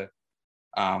goes to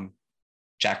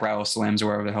Jack Rattle Slims or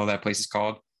whatever the hell that place is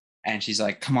called. And she's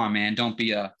like, come on, man, don't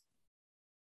be a,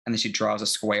 and then she draws a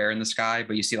square in the sky,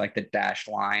 but you see like the dashed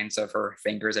lines of her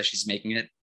fingers as she's making it.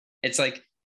 It's like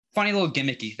funny little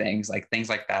gimmicky things, like things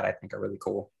like that I think are really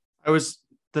cool.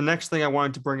 The next thing I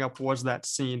wanted to bring up was that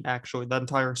scene, actually, that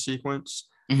entire sequence.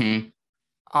 Mm-hmm.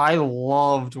 I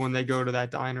loved when they go to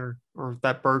that diner or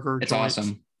that burger It's joint.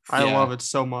 awesome. I love it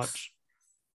so much.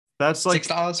 That's like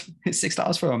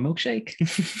 $6 for a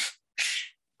milkshake.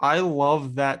 I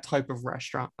love that type of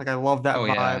restaurant. Like I love that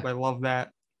vibe. Yeah. I love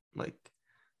that like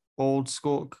old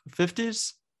school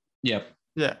 50s. Yep.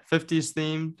 Yeah, 50s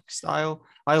themed style.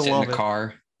 I Sit love in the it.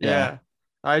 car. Yeah.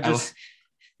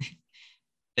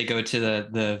 They go to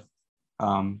the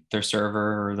their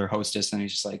server or their hostess, and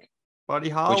he's just like, Buddy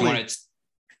Holly. Which one?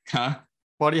 Huh?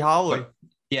 Buddy Holly.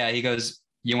 Yeah, he goes,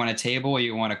 you want a table or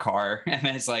you want a car? And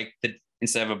then it's like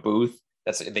instead of a booth,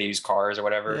 they use cars or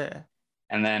whatever. Yeah.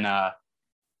 And then I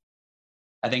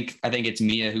think it's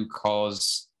Mia who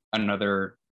calls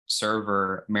another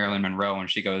server Marilyn Monroe, and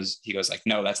he goes like,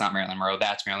 no, that's not Marilyn Monroe,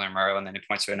 that's Marilyn Monroe. And then he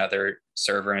points to another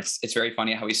server, and it's very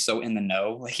funny how he's so in the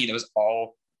know, like he knows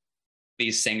all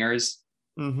these singers.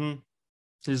 Mm-hmm.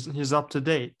 He's up to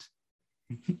date.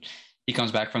 He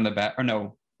comes back from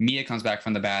Mia comes back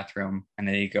from the bathroom, and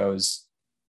then he goes,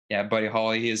 yeah, Buddy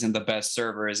Holly isn't the best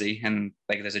server, is he? And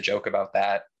like there's a joke about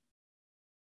that.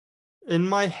 In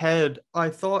my head, I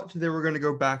thought they were going to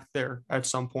go back there at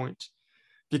some point,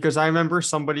 because I remember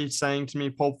somebody saying to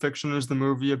me, Pulp Fiction is the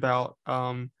movie about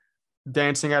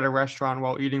dancing at a restaurant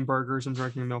while eating burgers and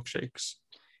drinking milkshakes.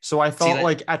 So I thought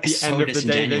like at the end of the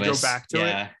day, they go back to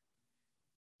it.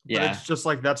 But it's just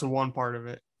like, that's one part of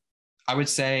it. I would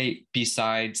say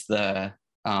besides the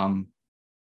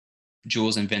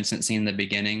Jules and Vincent scene in the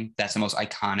beginning, that's the most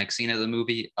iconic scene of the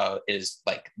movie, is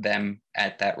like them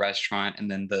at that restaurant and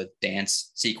then the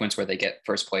dance sequence where they get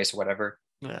first place or whatever.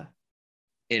 Yeah.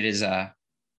 It is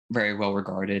very well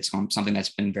regarded. It's something that's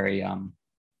been very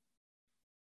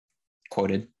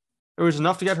quoted. It was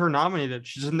enough to get her nominated.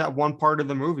 She's in that one part of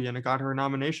the movie and it got her a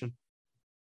nomination.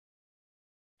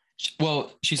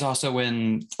 Well, she's also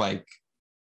in, like,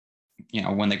 you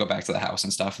know, when they go back to the house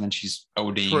and stuff, and then she's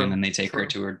ODing, and then they take her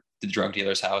to the drug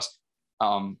dealer's house.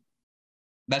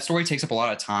 That story takes up a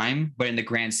lot of time, but in the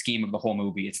grand scheme of the whole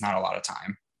movie, it's not a lot of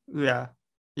time.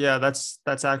 Yeah, that's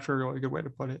actually a really good way to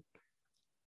put it.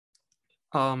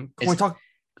 Can we talk?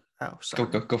 Oh, sorry.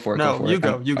 Go for it. No, go for you it.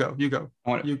 go. You go.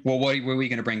 Well, what were we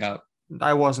going to bring up?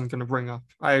 I wasn't going to bring up.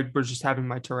 I was just having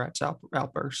my Tourette's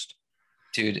outburst.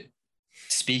 Dude,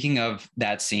 speaking of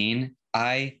that scene,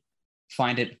 I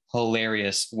find it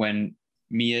hilarious when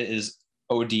Mia is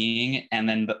ODing and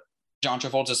then John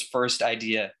Travolta's first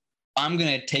idea, I'm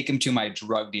going to take him to my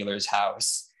drug dealer's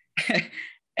house.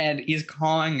 And he's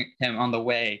calling him on the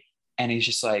way. And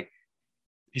he's like,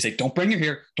 don't bring her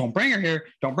here. Don't bring her here.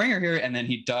 Don't bring her here. And then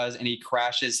he does, and he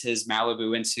crashes his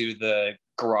Malibu into the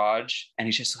garage. And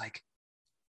he's just like,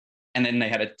 and then they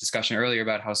had a discussion earlier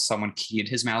about how someone keyed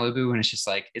his Malibu. And it's just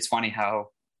like, it's funny how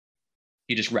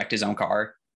he just wrecked his own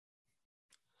car.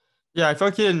 Yeah, I feel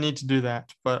like he didn't need to do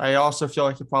that, but I also feel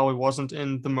like he probably wasn't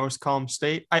in the most calm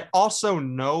state. I also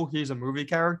know he's a movie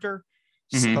character.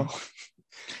 So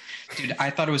dude, I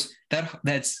thought it was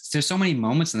that's there's so many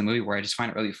moments in the movie where I just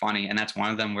find it really funny. And that's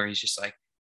one of them where he's just like,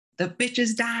 the bitch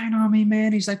is dying on me,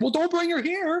 man. He's like, well, don't bring her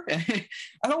here. I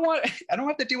don't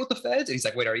have to deal with the feds. And he's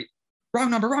like, wait, are you wrong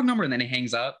number? And then he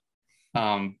hangs up.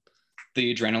 The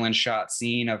adrenaline shot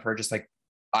scene of her just like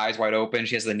eyes wide open.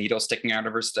 She has the needle sticking out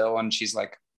of her still, and she's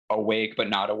like awake but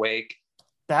not awake.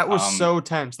 That was so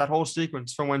tense. That whole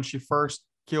sequence from when she first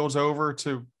keels over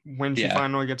to when she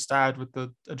finally gets stabbed with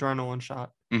the adrenaline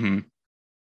shot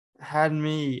had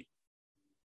me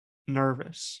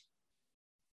nervous.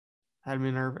 And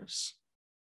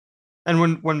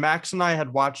when Max and I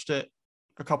had watched it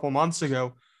a couple months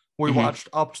ago, we watched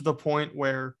up to the point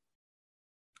where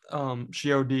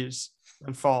she ODs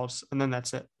and falls, and then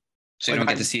that's it. So you don't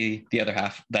get to see the other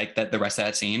half, like the rest of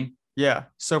that scene. Yeah.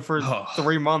 So for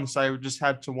 3 months, I just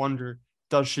had to wonder,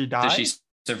 does she die? Does she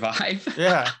survive?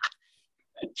 Yeah.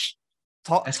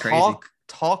 That's crazy.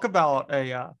 Talk about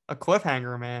a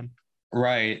cliffhanger, man.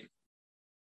 Right.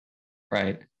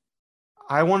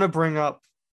 I want to bring up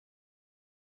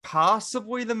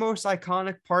possibly the most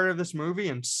iconic part of this movie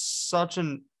in such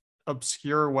an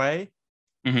obscure way.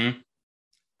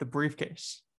 The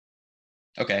briefcase.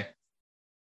 Okay.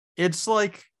 It's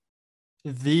like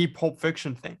the Pulp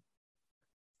Fiction thing.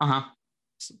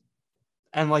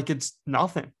 And like, it's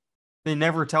nothing. They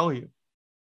never tell you.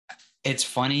 It's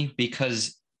funny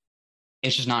because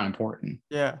it's just not important.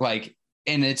 Yeah. Like,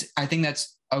 and I think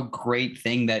that's a great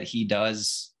thing that he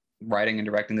does writing and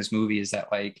directing this movie, is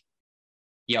that like,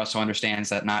 he also understands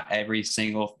that not every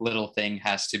single little thing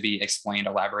has to be explained,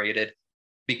 elaborated,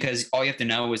 because all you have to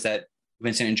know is that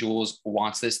Vincent and Jules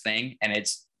wants this thing, and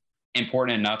it's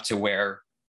important enough to where,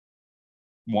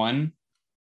 one,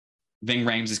 Ving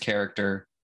Rhames' character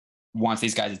wants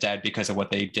these guys dead because of what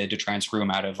they did to try and screw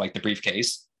him out of like the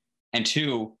briefcase, and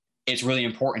two, it's really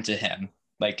important to him,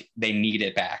 like they need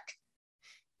it back,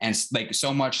 and like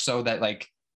so much so that like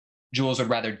Jules would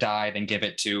rather die than give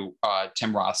it to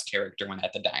Tim Roth's character when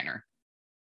at the diner.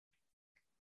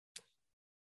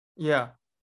 Yeah,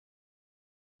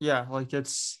 like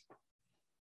it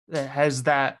has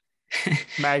that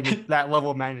that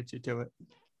level of magnitude to it.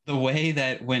 The way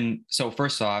that so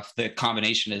first off, the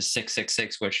combination is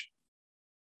 666, which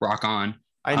rock on.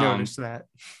 I noticed that.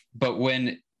 But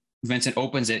when Vincent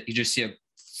opens it, you just see a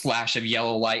flash of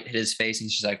yellow light hit his face, and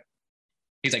he's like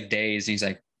dazed. And he's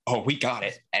like, "Oh, we got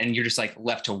it!" And you're just like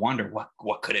left to wonder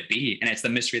what could it be, and it's the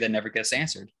mystery that never gets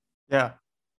answered. Yeah,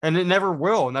 and it never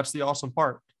will, and that's the awesome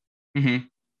part. Like,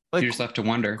 you're just left to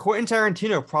wonder. Quentin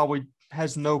Tarantino probably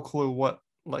has no clue what.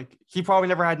 Like, he probably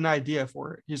never had an idea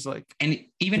for it. He's like, and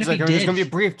even if like, he did, there's gonna be a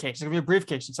briefcase. There's gonna be a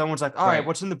briefcase, and someone's like, "All right,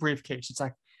 what's in the briefcase?" It's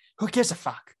like, who gives a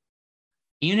fuck?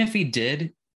 Even if he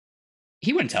did,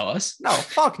 he wouldn't tell us. No,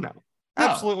 fuck no.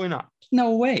 Absolutely not.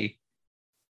 No way.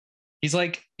 He's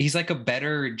like a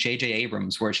better J.J.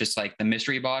 Abrams, where it's just like the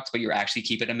mystery box, but you're actually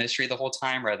keeping it a mystery the whole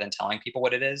time rather than telling people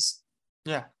what it is.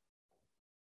 Yeah.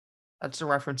 That's a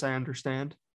reference I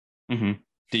understand. Do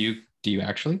you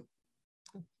actually?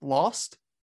 Lost?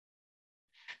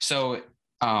 So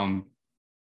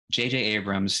J.J.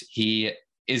 Abrams, he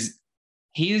is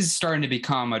he's starting to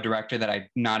become a director that I'm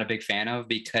not a big fan of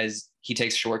because he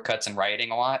takes shortcuts in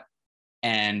writing a lot.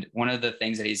 And one of the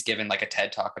things that he's given like a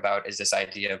TED talk about is this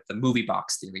idea of the movie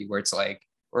box theory, where it's like,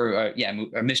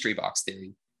 a mystery box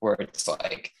theory, where it's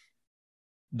like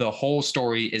the whole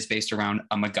story is based around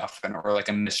a MacGuffin or like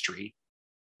a mystery.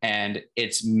 And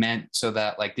it's meant so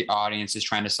that like the audience is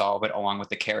trying to solve it along with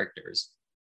the characters.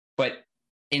 But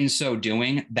in so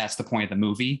doing, that's the point of the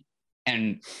movie.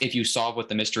 And if you solve what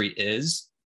the mystery is,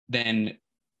 then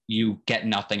you get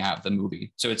nothing out of the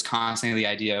movie. So it's constantly the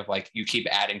idea of like you keep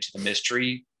adding to the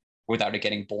mystery without it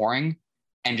getting boring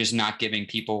and just not giving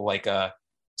people like a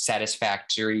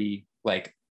satisfactory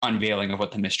like unveiling of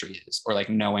what the mystery is or like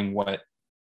knowing what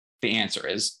the answer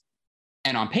is.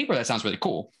 And on paper, that sounds really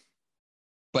cool.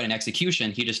 But in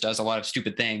execution, he just does a lot of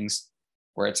stupid things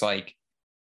where it's like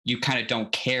you kind of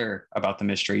don't care about the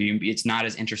mystery. It's not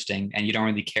as interesting and you don't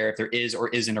really care if there is or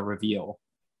isn't a reveal.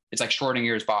 It's like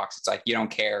Schrodinger's box. It's like you don't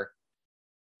care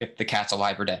if the cat's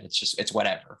alive or dead. It's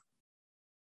whatever.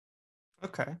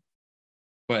 Okay.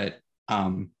 But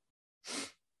I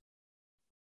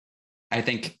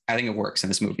think it works in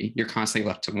this movie. You're constantly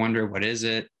left to wonder what is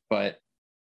it, but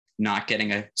not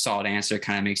getting a solid answer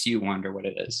kind of makes you wonder what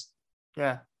it is.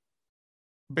 Yeah.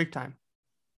 Big time.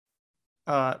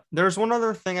 There's one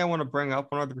other thing I want to bring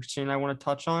up, one other scene I want to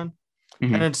touch on.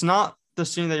 Mm-hmm. And it's not the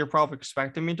scene that you're probably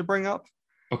expecting me to bring up.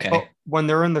 Okay. But when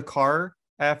they're in the car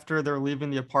after they're leaving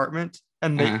the apartment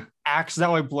and they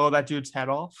accidentally blow that dude's head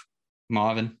off.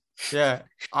 Marvin. Yeah.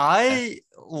 I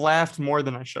laughed more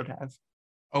than I should have.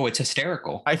 Oh, it's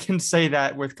hysterical. I can say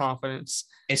that with confidence.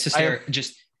 It's hysterical.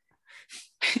 Just,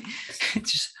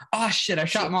 oh shit, I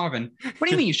shot Marvin. What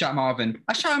do you mean you shot Marvin?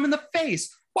 I shot him in the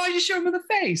face. Why did you shoot him in the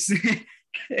face?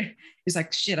 He's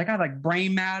like, shit, I got like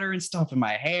brain matter and stuff in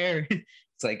my hair.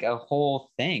 It's like a whole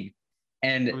thing.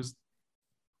 And I was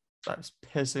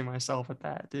pissing myself at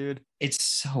that, dude. It's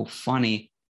so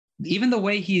funny. Even the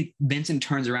way Vincent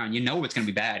turns around, you know it's gonna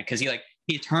be bad because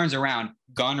he turns around,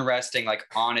 gun resting like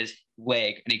on his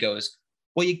leg, and he goes,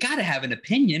 "Well, you gotta have an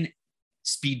opinion."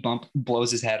 Speed bump, blows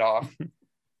his head off.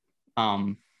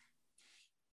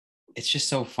 It's just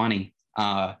so funny.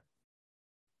 The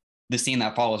scene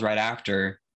that follows right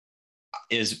after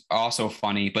is also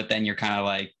funny, but then you're kind of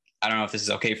like, I don't know if this is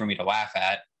okay for me to laugh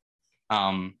at.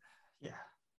 Yeah.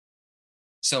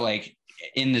 So like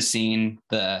in the scene,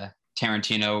 the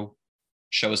Tarantino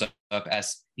shows up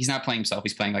as he's not playing himself.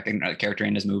 He's playing like a character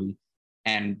in his movie,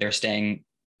 and they're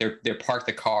parked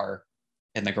the car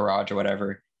in the garage or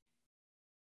whatever.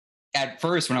 At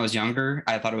first, when I was younger,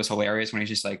 I thought it was hilarious when he's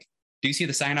just like, "Do you see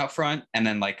the sign out front?" And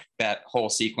then like that whole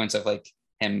sequence of like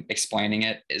him explaining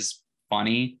it is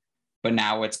funny, but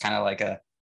now it's kind of like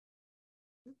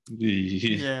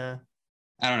yeah.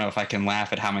 I don't know if I can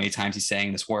laugh at how many times he's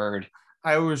saying this word.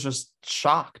 I was just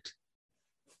shocked.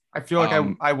 I feel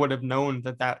like I would have known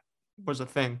that was a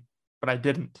thing, but I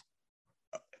didn't.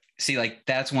 See, like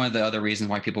that's one of the other reasons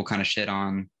why people kind of shit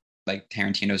on like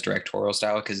Tarantino's directorial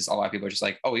style, because a lot of people are just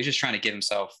like, oh, he's just trying to give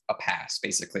himself a pass,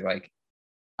 basically. Like,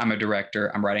 I'm a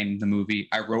director, I'm writing the movie,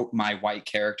 I wrote my white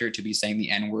character to be saying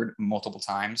the N-word multiple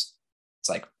times. It's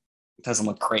like, it doesn't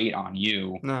look great on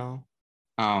you. No.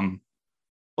 Well,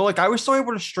 like I was still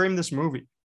able to stream this movie,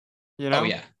 you know? Oh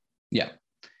yeah.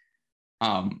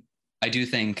 I do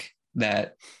think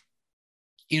that,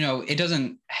 it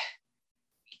doesn't,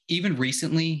 even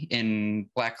recently in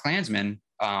BlacKkKlansman,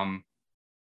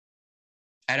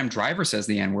 Adam Driver says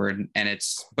the N-word, and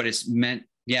it's meant,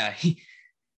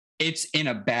 it's in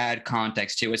a bad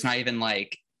context too. It's not even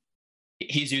like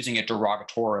he's using it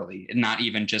derogatorily, not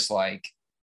even just like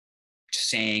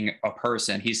saying a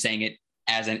person. He's saying it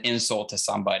as an insult to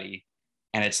somebody,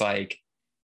 and it's like,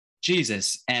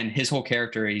 Jesus. And his whole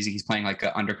character, he's playing like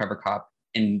an undercover cop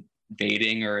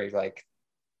invading or like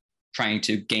trying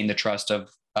to gain the trust of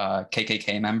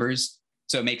KKK members.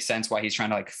 So it makes sense why he's trying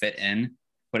to like fit in,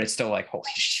 but it's still like, holy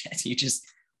shit, he just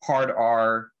hard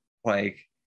R like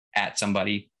at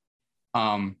somebody.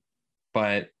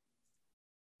 But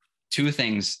two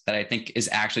things that I think is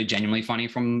actually genuinely funny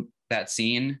from that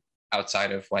scene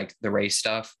outside of like the race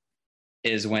stuff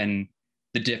is when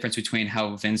the difference between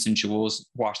how Vince and Jules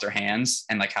wash their hands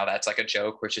and like how that's like a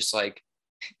joke, where it's just like,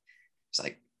 it's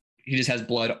like he just has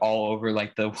blood all over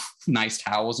like the nice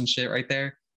towels and shit right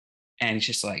there. And he's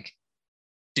just like,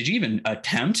 did you even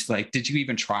attempt? Like, did you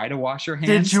even try to wash your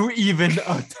hands? Did you even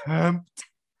attempt?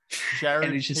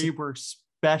 Jared Tabor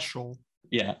special.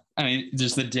 Yeah. I mean,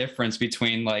 just the difference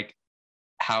between like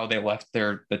how they left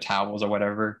the towels or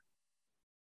whatever.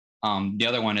 The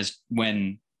other one is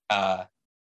when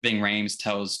Ving Rhames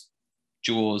tells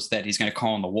Jules that he's going to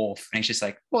call him the wolf. And he's just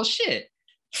like, well, shit,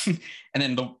 And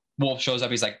then the wolf shows up.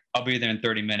 He's like, I'll be there in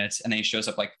 30 minutes. And then he shows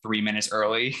up like 3 minutes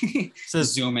early,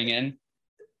 Says, zooming in.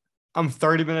 I'm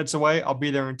 30 minutes away. I'll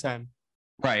be there in 10.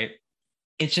 Right.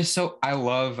 It's just so, I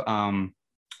love,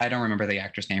 I don't remember the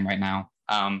actor's name right now.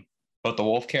 But the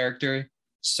wolf character,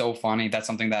 so funny. That's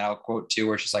something that I'll quote too,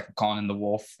 where it's just like calling him the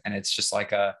wolf. And it's just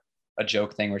like a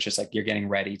joke thing where it's just like, you're getting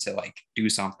ready to like do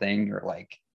something, or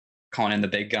like calling in the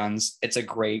big guns. It's a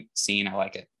great scene. I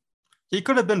like it. He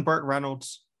could have been Burt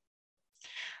Reynolds.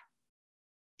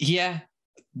 Yeah.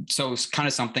 So it's kind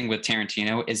of something with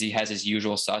Tarantino is he has his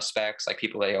usual suspects, like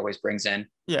people that he always brings in.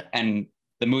 Yeah. And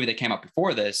the movie that came out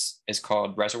before this is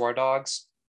called Reservoir Dogs.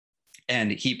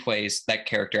 And he plays that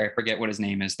character. I forget what his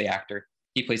name is, the actor.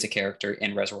 He plays a character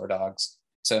in Reservoir Dogs.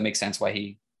 So it makes sense why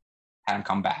he had him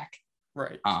come back.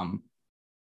 Right.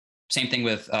 Same thing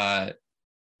with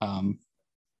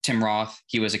Tim Roth.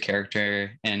 He was a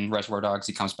character in Reservoir Dogs.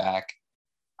 He comes back.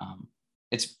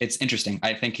 It's interesting.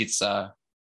 I think it's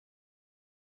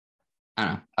I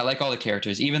don't know. I like all the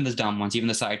characters, even the dumb ones, even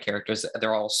the side characters.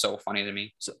 They're all so funny to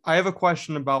me. So I have a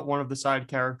question about one of the side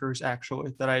characters,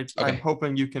 actually, that I'm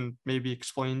hoping you can maybe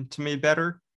explain to me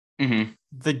better. Mm-hmm.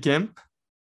 The Gimp.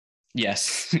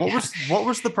 Yes. What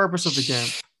was the purpose of the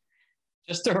Gimp?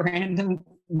 Just a random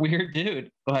weird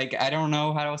dude. Like, I don't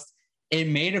know how else. It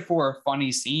made it for a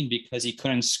funny scene because he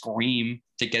couldn't scream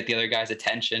to get the other guy's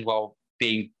attention while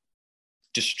being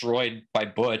destroyed by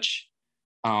Butch.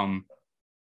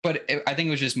 But I think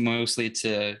it was just mostly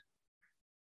to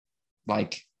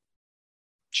like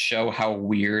show how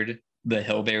weird the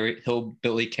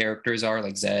hillbilly characters are,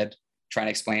 like Zed, trying to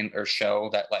explain or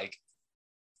show that like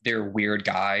they're weird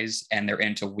guys and they're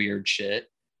into weird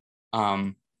shit.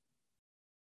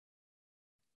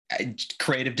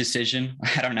 Creative decision.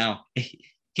 I don't know.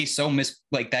 He's so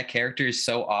like that character is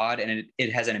so odd, and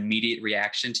it has an immediate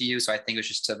reaction to you. So I think it was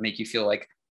just to make you feel like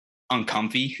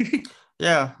uncomfy.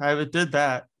 Yeah, I did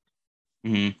that.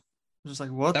 Mm-hmm. Just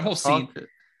like what that whole scene.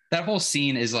 That whole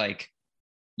scene is like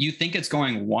you think it's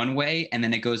going one way, and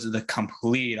then it goes to the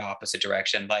complete opposite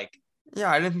direction. Like,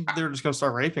 yeah, I didn't think they were just gonna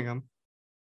start raping him.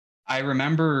 I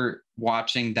remember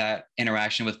watching that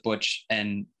interaction with Butch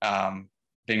and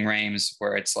Ving Rhames,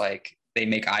 where it's like they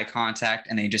make eye contact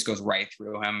and then he just goes right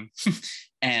through him,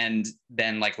 and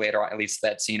then like later on, at least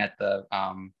that scene at the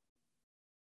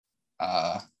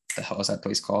the hell is that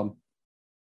place called?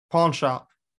 Pawn shop.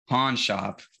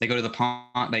 They go to the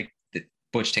pawn, like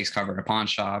Butch takes cover at a pawn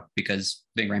shop because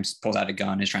Ving Rhames pulls out a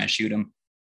gun and is trying to shoot him.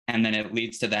 And then it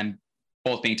leads to them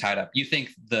both being tied up. You think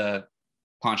the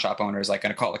pawn shop owner is like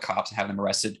going to call the cops and have them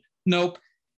arrested. Nope.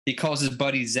 He calls his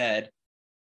buddy Zed,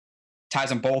 ties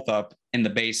them both up in the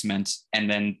basement, and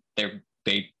then they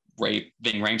rape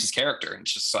Ving Rhames' character. And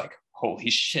it's just like, holy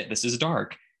shit, this is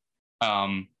dark.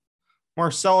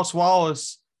 Marcellus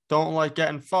Wallace don't like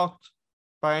getting fucked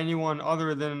by anyone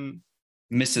other than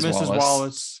Mrs.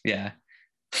 Wallace. Yeah.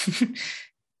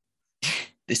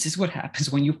 This is what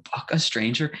happens when you fuck a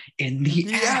stranger in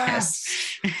the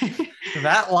ass.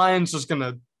 That line's just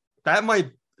gonna. That might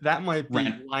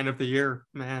be line of the year,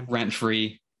 man. Rent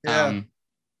free. Yeah.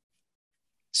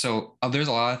 So there's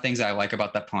a lot of things I like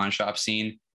about that pawn shop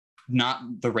scene.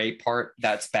 Not the rape part.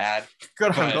 That's bad.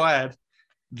 Good. I'm glad.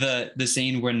 The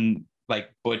scene when like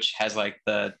Butch has like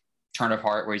the turn of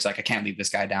heart where he's like, I can't leave this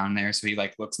guy down there. So he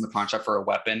like looks in the pawn shop for a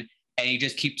weapon, and he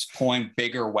just keeps pulling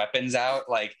bigger weapons out.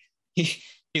 Like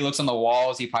he looks on the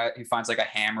walls. He finds like a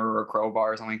hammer or a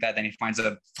crowbar or something like that. Then he finds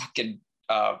a fucking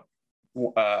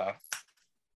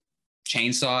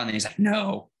chainsaw, and then he's like,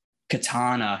 no,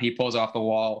 katana. He pulls off the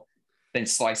wall, then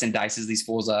slice and dices these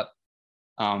fools up.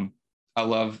 I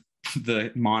love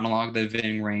the monologue that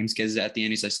Ving Rhames gives at the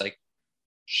end. He's just like,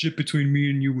 shit between me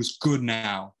and you was good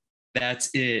now. That's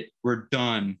it. We're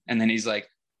done. And then he's like,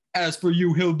 as for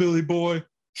you, hillbilly boy,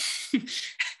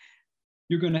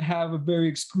 you're going to have a very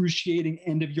excruciating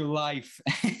end of your life.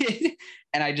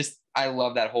 And I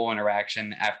love that whole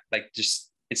interaction. Like,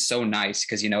 just, it's so nice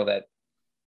because you know that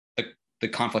the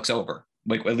conflict's over,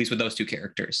 like at least with those two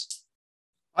characters.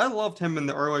 I loved him in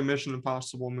the early Mission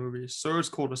Impossible movies, so it was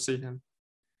cool to see him.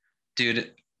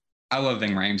 Dude, I love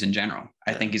Ving Rhames in general.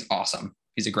 I think he's awesome.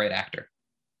 He's a great actor.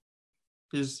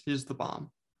 He's the bomb.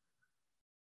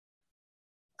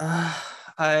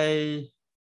 I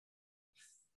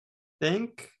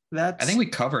think we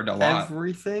covered a lot.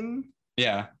 Everything.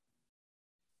 Yeah.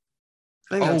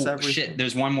 I think that's everything. Shit.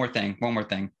 There's one more thing.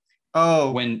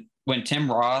 Oh. When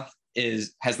Tim Roth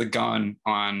has the gun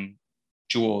on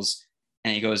Jules,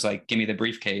 and he goes like, give me the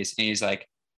briefcase. And he's like,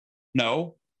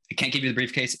 no, I can't give you the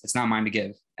briefcase. It's not mine to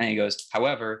give. And he goes,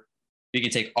 however, you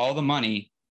can take all the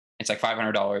money. It's like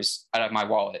 $500 out of my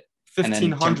wallet.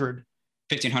 $1,500.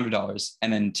 $1,500.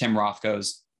 And then Tim Roth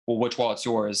goes, well, which wallet's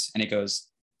yours? And he goes,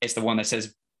 it's the one that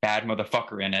says bad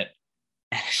motherfucker in it.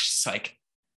 And it's just like,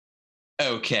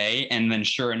 okay. And then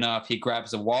sure enough, he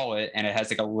grabs a wallet and it has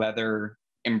like a leather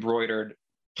embroidered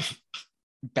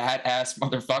badass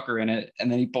motherfucker in it.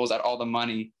 And then he pulls out all the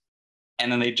money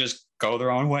and then they just go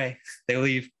their own way. They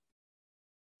leave.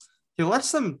 He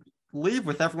lets them leave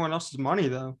with everyone else's money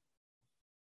though.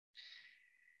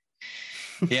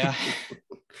 Yeah.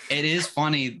 It is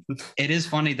funny. It is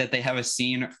funny that they have a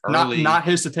scene early. Not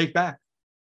his to take back.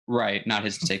 Right. Not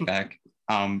his to take back.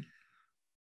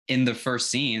 In the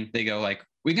first scene, they go like,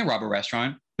 we can rob a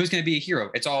restaurant. Who's going to be a hero?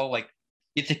 It's all like,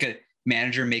 you think a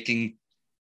manager making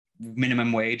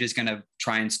minimum wage is going to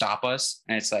try and stop us?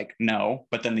 And it's like, no.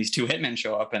 But then these two hitmen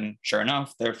show up and sure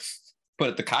enough, they're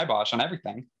put the kibosh on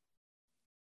everything.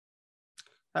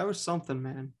 That was something,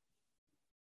 man.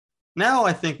 Now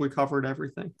I think we covered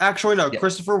everything. Actually, no, yeah.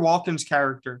 Christopher Walken's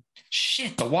character.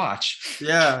 Shit, the watch.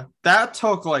 Yeah, that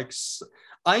took like,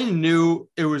 I knew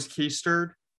it was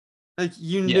keistered. Like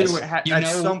you knew it had at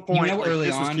some point. You know, like, early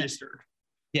this on, was keistered.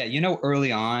 Yeah, you know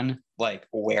early on, like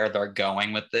where they're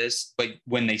going with this. But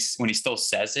when he still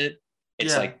says it,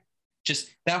 it's like just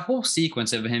that whole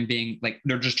sequence of him being like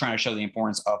they're just trying to show the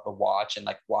importance of the watch and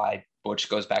like why Butch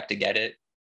goes back to get it.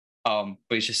 But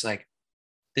he's just like,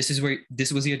 this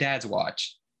was your dad's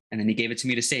watch, and then he gave it to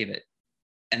me to save it,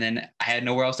 and then I had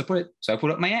nowhere else to put it, so I put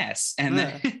it up my ass, and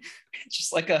then it's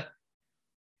just like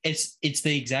it's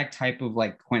the exact type of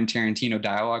like Quentin Tarantino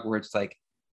dialogue where it's like,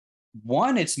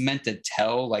 one, it's meant to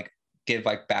give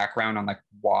like background on like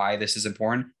why this is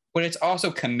important, but it's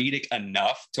also comedic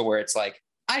enough to where it's like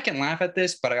I can laugh at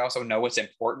this, but I also know it's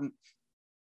important.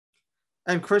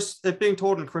 And it being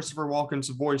told in Christopher Walken's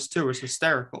voice too is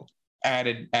hysterical.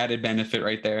 Added benefit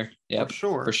right there. Yeah,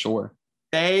 for sure.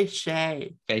 Fay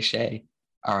Shay.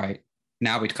 All right,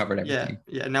 now we've covered everything.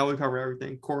 Yeah. Now we covered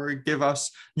everything. Corey, give us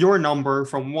your number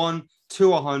from 1 to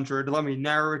 100. Let me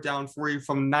narrow it down for you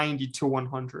from 90 to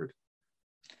 100.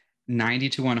 90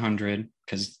 to 100,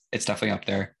 because it's definitely up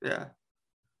there. Yeah.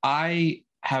 I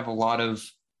have a lot of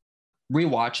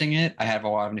rewatching it. I have a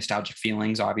lot of nostalgic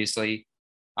feelings, obviously.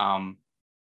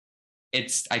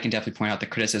 I can definitely point out the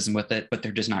criticism with it, but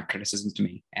they're just not criticisms to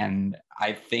me. And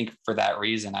I think for that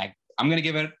reason, I'm going to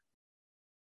give it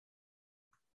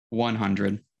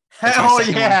 100. Hell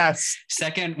yes.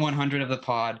 Second 100 of the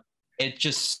pod.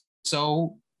 It's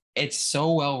so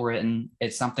well written.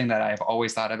 It's something that I've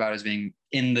always thought about as being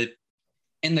in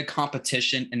the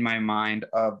competition in my mind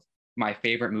of my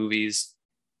favorite movies.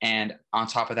 And on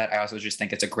top of that, I also just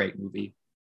think it's a great movie.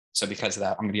 So because of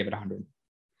that, I'm going to give it 100.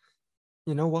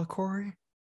 You know what, Corey?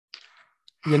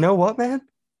 You know what, man?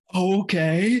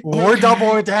 Okay. We're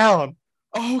doubling down.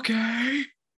 Okay.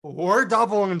 We're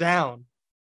doubling down.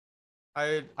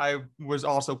 I was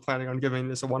also planning on giving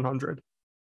this a 100.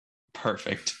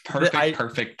 Perfect.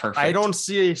 I don't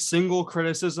see a single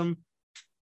criticism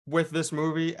with this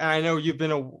movie, and I know you've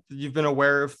been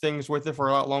aware of things with it for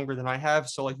a lot longer than I have.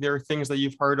 So like there are things that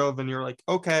you've heard of, and you're like,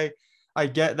 okay, I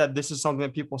get that this is something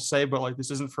that people say, but like this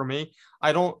isn't for me.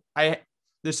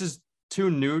 This is too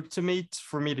new to me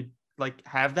for me to like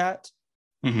have that.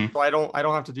 Mm-hmm. So I don't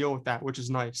have to deal with that, which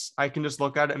is nice. I can just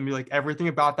look at it and be like, everything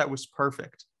about that was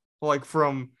perfect. Like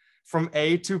from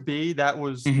A to B, that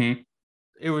was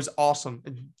It was awesome.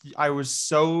 I was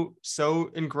so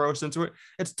engrossed into it.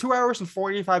 It's 2 hours and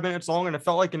 45 minutes long, and it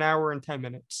felt like an hour and 10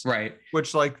 minutes. Right.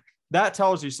 Which like that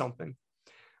tells you something.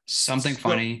 Something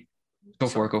funny. Go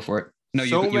for it. No,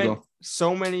 you go.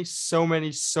 So many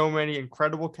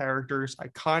incredible characters,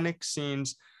 iconic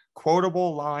scenes,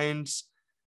 quotable lines.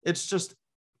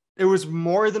 It was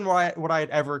more than what I had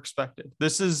ever expected.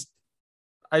 This is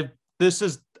a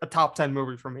top 10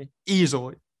 movie for me,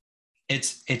 easily.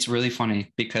 It's really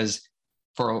funny because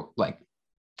for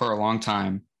a long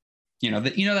time,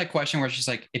 that question where it's just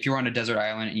like, if you were on a desert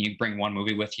island and you bring one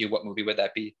movie with you, what movie would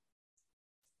that be?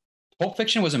 Pulp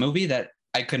Fiction was a movie that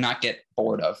I could not get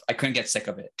bored of. I couldn't get sick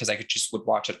of it because I would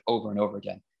watch it over and over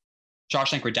again.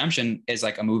 Shawshank Redemption is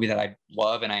like a movie that I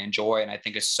love and I enjoy and I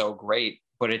think is so great,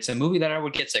 but it's a movie that I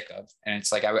would get sick of. And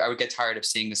it's like, I would get tired of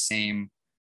seeing the same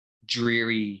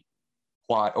dreary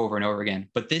plot over and over again.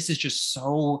 But this is just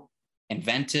so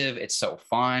inventive. It's so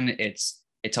fun. It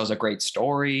tells a great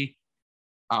story.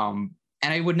 And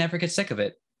I would never get sick of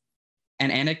it. An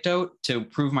anecdote to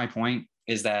prove my point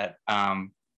is that,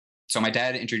 so my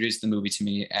dad introduced the movie to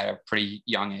me at a pretty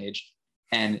young age.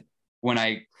 And when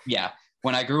I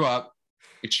grew up,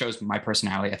 it shows my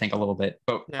personality, I think, a little bit.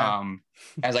 But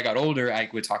as I got older, I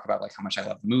would talk about like how much I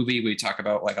love the movie. We'd talk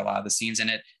about like a lot of the scenes in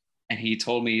it. And he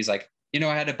told me, he's like,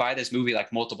 I had to buy this movie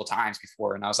like multiple times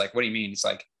before. And I was like, what do you mean? It's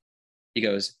like, he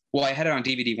goes, well, I had it on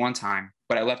DVD one time,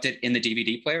 but I left it in the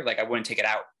DVD player. Like I wouldn't take it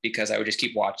out because I would just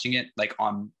keep watching it like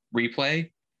on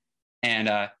replay. And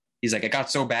he's like, it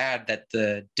got so bad that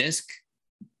the disc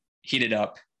heated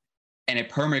up and it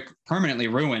permanently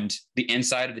ruined the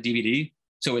inside of the DVD.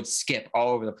 So it'd skip all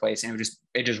over the place and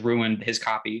it just ruined his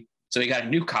copy. So he got a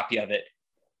new copy of it.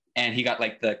 And he got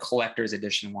like the collector's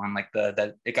edition one, like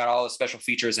it got all the special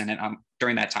features in it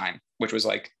during that time, which was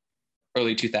like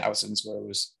early 2000s, where it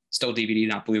was still DVD,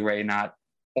 not Blu-ray, not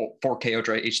 4K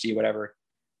Ultra HD, whatever.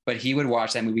 But he would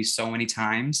watch that movie so many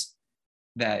times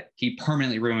that he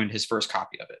permanently ruined his first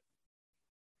copy of it.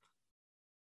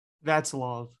 That's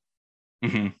love.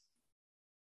 Mm-hmm.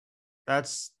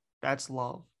 That's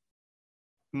love.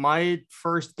 My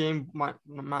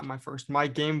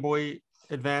Game Boy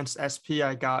Advance SP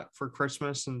I got for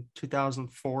Christmas in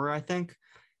 2004, I think.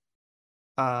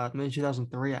 Maybe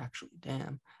 2003, actually.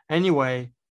 Damn.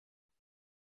 Anyway,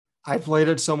 I played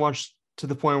it so much to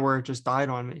the point where it just died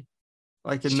on me.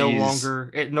 Like it no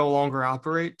longer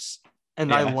operates,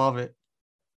 and I love it.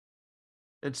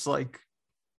 It's like,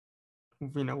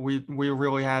 we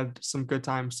really had some good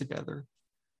times together.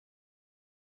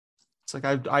 It's like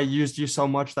I used you so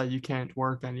much that you can't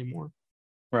work anymore.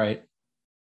 Right.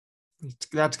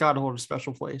 That's got to hold a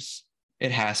special place.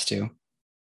 It has to.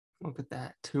 Look at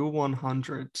that. 2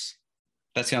 100s.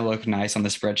 That's going to look nice on the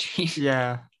spreadsheet.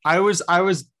 Yeah. I was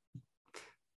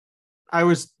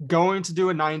going to do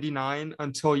a 99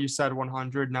 until you said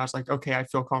 100. And I was like, okay, I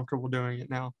feel comfortable doing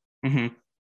it now. Mm-hmm.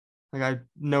 Like I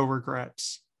no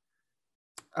regrets.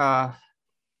 So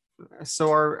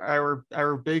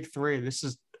our big three, this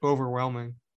is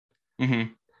overwhelming.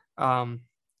 Mm-hmm.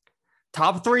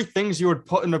 Top 3 things you would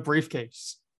put in a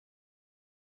briefcase.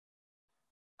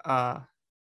 I'm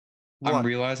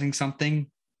realizing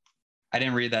something. I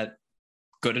didn't read that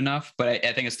good enough, but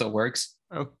I think it still works.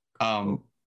 Oh. I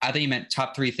think you meant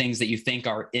top 3 things that you think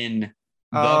are in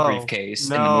the briefcase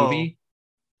in the movie.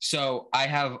 So I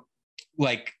have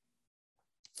like,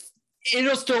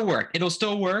 it'll still work.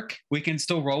 We can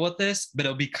still roll with this, but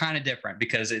it'll be kind of different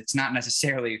because it's not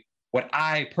necessarily what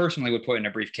I personally would put in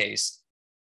a briefcase.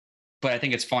 But I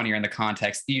think it's funnier in the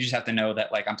context. You just have to know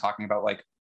that like I'm talking about like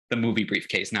the movie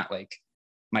briefcase, not like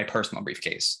my personal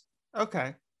briefcase.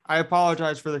 Okay. I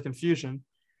apologize for the confusion.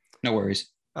 No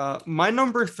worries. My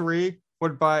number 3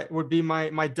 would be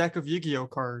my deck of Yu-Gi-Oh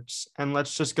cards. And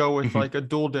let's just go with like a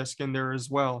dual disc in there as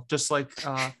well. Just like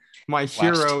my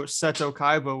hero Seto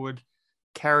Kaiba would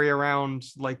carry around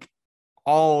like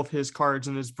all of his cards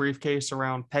in his briefcase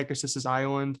around Pegasus's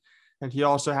Island. And he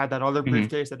also had that other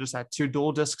briefcase that just had 2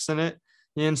 dual discs in it.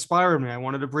 He inspired me. I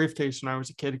wanted a briefcase when I was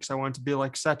a kid because I wanted to be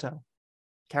like Seto.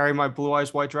 Carry my Blue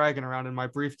Eyes White Dragon around in my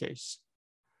briefcase.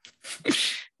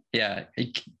 Yeah.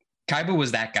 Kaiba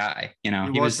was that guy, He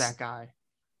was that guy.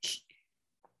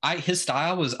 His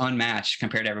style was unmatched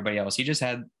compared to everybody else. He just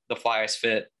had the flyest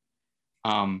fit.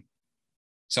 So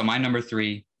my number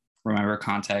 3, remember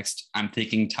context, I'm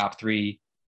thinking top 3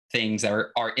 things that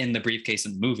are in the briefcase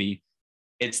in the movie.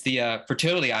 It's the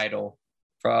fertility idol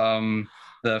from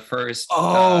the first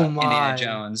Indiana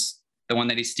Jones, the one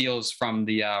that he steals from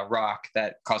the rock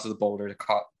that causes the boulder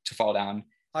to fall down.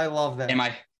 I love that. And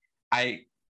I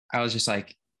was just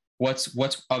like, what's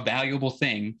a valuable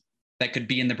thing that could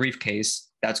be in the briefcase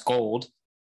that's gold?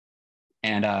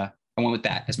 And I went with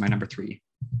that as my number 3.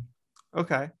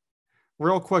 Okay.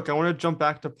 Real quick, I want to jump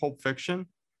back to Pulp Fiction.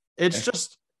 It's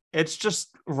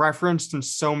just referenced in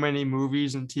so many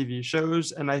movies and TV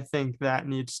shows, and I think that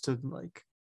needs to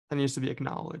be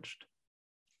acknowledged.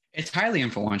 It's highly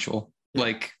influential. Yeah.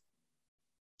 Like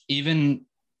even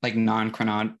like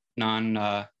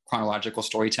non-chronological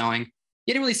storytelling,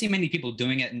 you didn't really see many people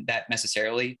doing it that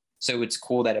necessarily. So it's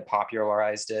cool that it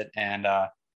popularized it, and I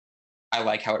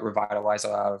like how it revitalized a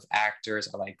lot of actors.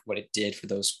 I like what it did for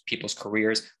those people's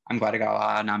careers. I'm glad it got a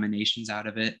lot of nominations out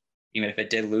of it, even if it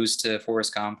did lose to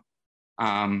Forrest Gump.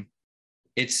 I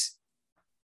just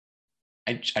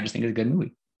think it's a good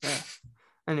movie. Yeah.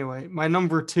 Anyway, my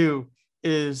number 2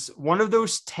 is one of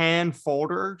those tan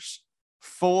folders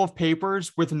full of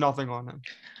papers with nothing on them.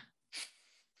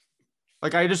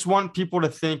 Like, I just want people to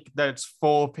think that it's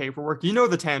full of paperwork. You know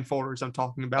the tan folders I'm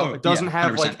talking about. It doesn't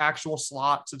have 100%. Like actual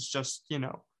slots. It's just,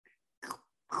 Yeah.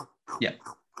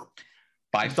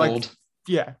 Bifold.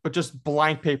 Like, but just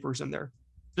blank papers in there.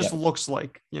 Just looks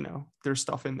like, there's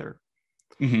stuff in there.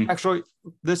 Mm-hmm. Actually,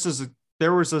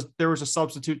 there was a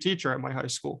substitute teacher at my high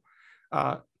school.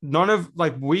 None of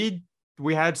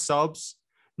we had subs.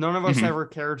 None of us ever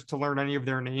cared to learn any of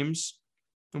their names.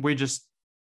 We just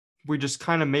we just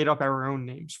kind of made up our own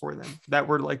names for them that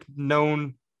were like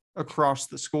known across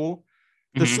the school.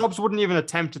 The subs wouldn't even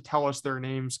attempt to tell us their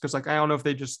names because, like, I don't know if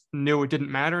they just knew it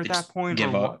didn't matter at that point or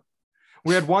what.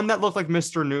 We had one that looked like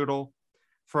Mr. Noodle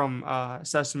from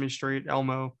Sesame Street,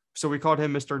 Elmo, so we called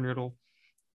him Mr. Noodle.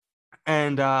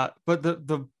 And but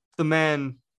the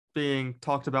man being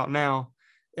talked about now,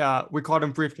 we called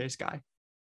him Briefcase Guy.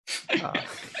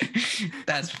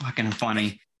 That's fucking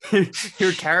funny. He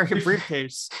would carry a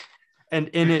briefcase, and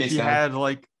in it he had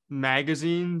like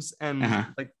magazines and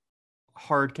like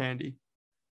hard candy,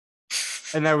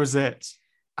 and that was it.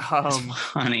 That's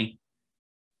funny.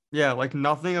 Yeah, like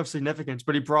nothing of significance,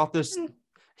 but he brought this.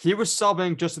 He was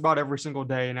subbing just about every single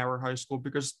day in our high school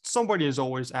because somebody is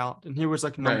always out, and he was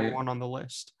like number one on the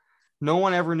list. No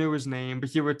one ever knew his name, but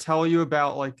he would tell you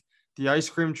about like the ice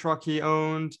cream truck he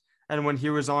owned, and when he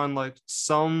was on like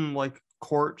some like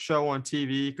court show on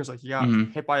TV because like he got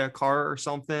hit by a car or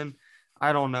something.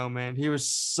 I don't know, man. He was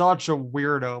such a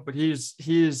weirdo, but he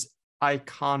is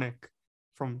iconic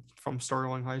from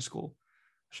Sterling High School.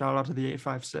 Shout out to the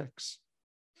 856.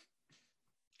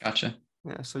 Gotcha.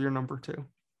 Yeah, so you're number 2.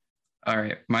 All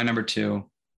right, my number 2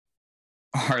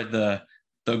 are the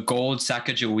gold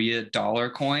Sacagawea dollar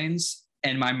coins.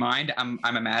 In my mind, I'm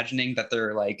imagining that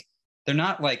they're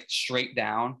not like straight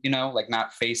down, you know, like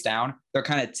not face down. They're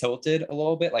kind of tilted a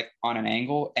little bit, like on an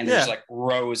angle, and there's like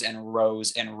rows and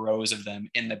rows and rows of them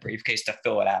in the briefcase to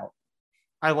fill it out.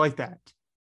 I like that.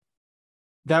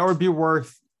 That would be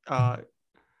worth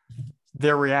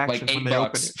their reaction like when they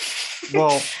open it.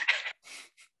 Well,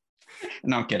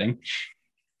 no, I'm kidding.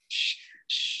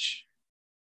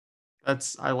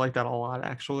 I like that a lot,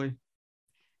 actually.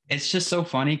 It's just so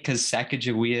funny because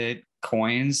Sacagawea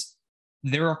coins,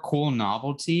 they're a cool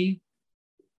novelty.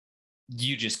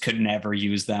 You just could never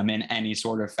use them in any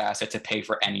sort of facet to pay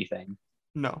for anything.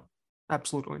 No,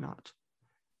 absolutely not.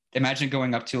 Imagine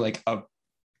going up to like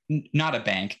not a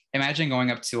bank. Imagine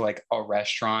going up to like a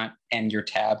restaurant and your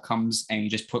tab comes and you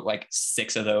just put like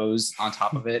 6 of those on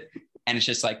top of it. And it's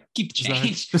just like, keep the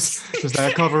change. Does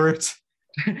that cover it?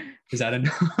 Is that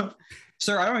enough?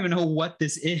 Sir, I don't even know what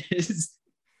this is.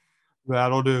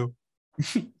 That'll do.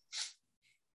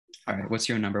 All right, what's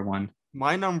your number 1?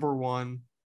 My number 1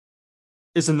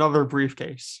 is another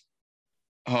briefcase.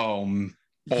 Oh,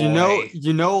 boy.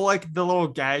 You know, like the little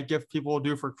gag gift people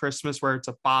do for Christmas where it's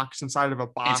a box inside of a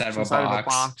box, inside of a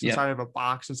box, inside of a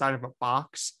box, inside of a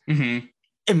box. Mm-hmm.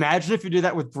 Imagine if you do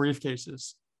that with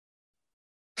briefcases.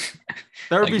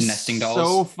 That would like be nesting dolls.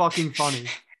 So fucking funny.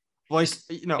 Like,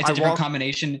 you know, it's a different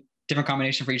combination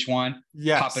for each one.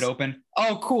 Yes. Pop it open.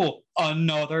 Oh, cool.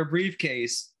 Another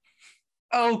briefcase.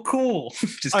 Oh, cool.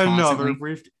 Just another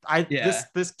briefcase.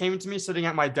 This came to me sitting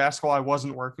at my desk while I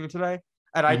wasn't working today,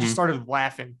 and I just started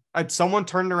laughing. Someone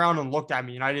turned around and looked at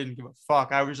me, and I didn't give a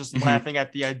fuck. I was just laughing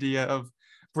at the idea of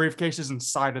briefcases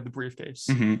inside of the briefcase.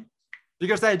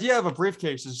 Because the idea of a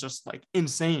briefcase is just like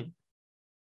insane.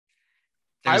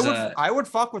 I would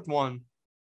fuck with one.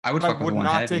 I would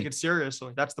not take it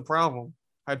seriously. That's the problem.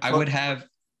 I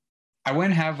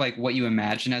wouldn't have like what you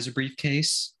imagine as a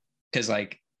briefcase, because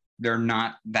like they're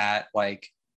not that like,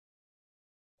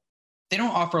 they don't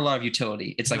offer a lot of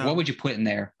utility. It's like, what would you put in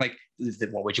there? Like,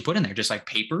 what would you put in there? Just like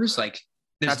papers? Like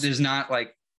there's not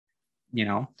like, you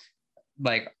know,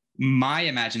 like my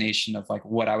imagination of like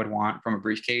what I would want from a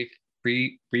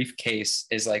briefcase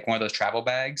is like one of those travel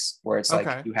bags where it's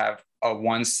like you have a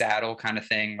one saddle kind of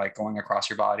thing like going across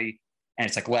your body, and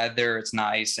it's like leather, it's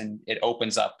nice, and it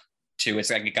opens up to,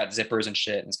 it's like it got zippers and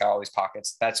shit, and it's got all these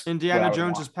pockets. That's Indiana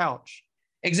Jones's pouch.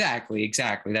 Exactly.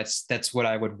 That's what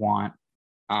I would want.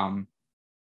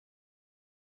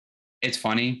 It's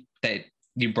funny that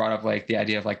you brought up like the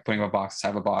idea of like putting a box inside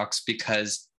of a box,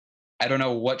 because I don't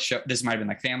know what show this might have been,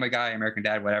 like Family Guy, American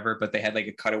Dad, whatever, but they had like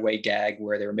a cutaway gag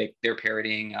where they were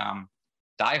parodying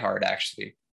Die Hard,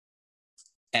 actually.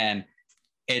 And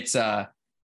it's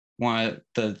one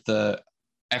of the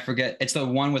I forget, it's the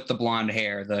one with the blonde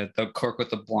hair. The clerk with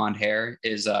the blonde hair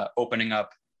is opening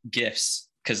up gifts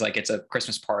because like it's a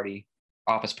Christmas party,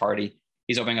 office party.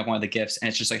 He's opening up one of the gifts, and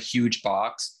it's just a huge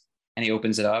box, and he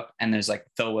opens it up, and there's like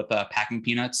filled with packing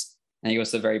peanuts, and he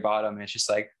goes to the very bottom, and it's just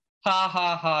like ha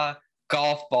ha ha,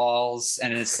 golf balls,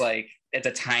 and it's like it's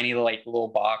a tiny like little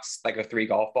box like of 3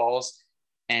 golf balls,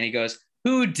 and he goes,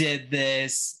 who did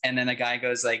this? And then a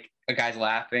guy's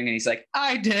laughing, and he's like,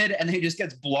 I did, and then he just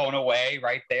gets blown away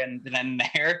right there and then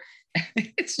there.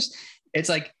 It's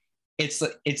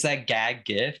that gag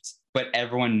gift, but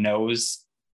everyone knows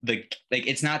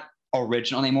it's not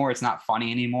original anymore, it's not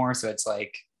funny anymore, so it's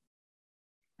like,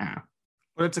 I don't know.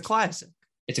 But it's a classic.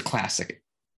 It's a classic.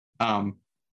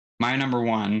 My number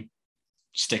one,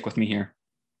 stick with me here.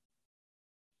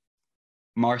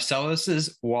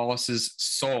 Marcellus Wallace's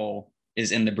soul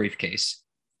is in the briefcase.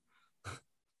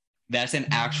 That's an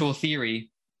actual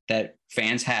theory that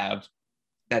fans have,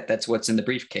 that's what's in the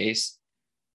briefcase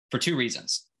for two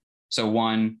reasons. So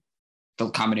one, the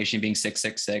combination being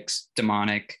 666,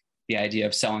 demonic, the idea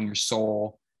of selling your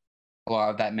soul, a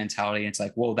lot of that mentality. It's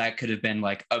like, well, that could have been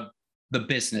like the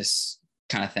business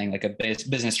kind of thing, like a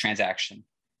business transaction.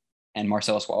 And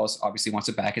Marcellus Wallace obviously wants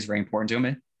it back. It's very important to him.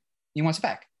 And he wants it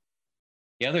back.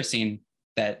 The other scene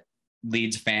that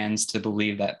leads fans to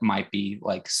believe that might be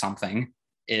like something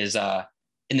is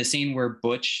in the scene where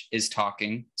Butch is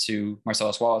talking to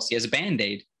Marcellus Wallace. He has a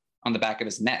Band-Aid on the back of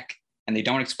his neck, and they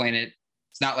don't explain it.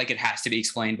 It's not like it has to be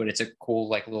explained, but it's a cool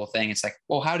like little thing. It's like,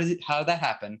 well, how did that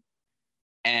happen?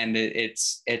 And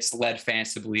it's led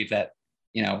fans to believe that,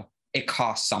 you know, it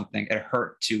cost something. It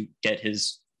hurt to get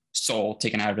his soul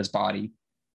taken out of his body,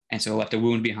 and so it left a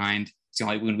wound behind. It's the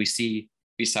only wound we see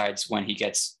besides when he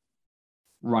gets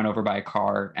run over by a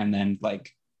car and then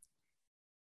like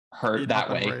hurt that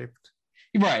way. Raped.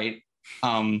 Right.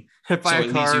 Hit by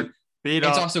a car, beat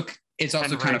up. It's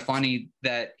also kind of funny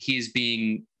that he's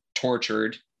being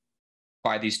tortured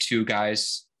by these two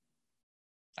guys.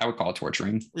 I would call it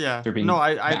torturing. Yeah.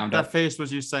 I that face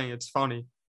was you saying it's funny.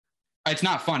 It's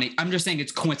not funny. I'm just saying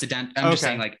it's coincidental. I'm just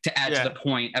saying, like, to add to the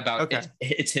point about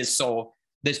it's his soul.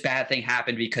 This bad thing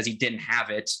happened because he didn't have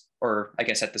it, or I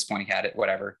guess at this point he had it,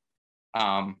 whatever.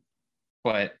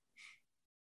 But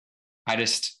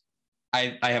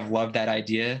I have loved that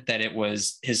idea that it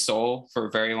was his soul for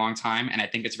a very long time, and I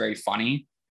think it's very funny.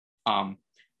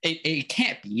 It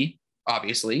can't be,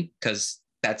 obviously, because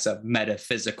that's a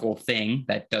metaphysical thing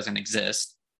that doesn't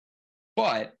exist.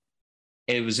 But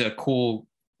it was a cool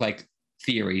like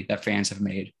theory that fans have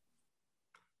made.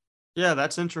 Yeah,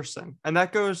 that's interesting, and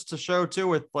that goes to show too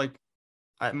with like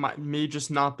me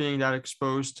just not being that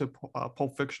exposed to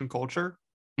Pulp Fiction culture,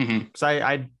 because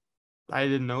I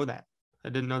didn't know that. I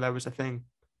didn't know that was a thing.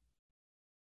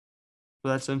 So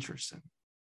that's interesting.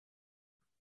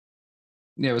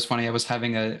 Yeah, it was funny. I was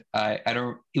having it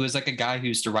was like a guy who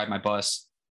used to ride my bus,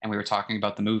 and we were talking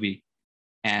about the movie,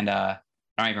 and I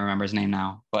don't even remember his name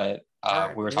now, but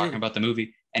we were talking about the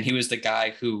movie, and he was the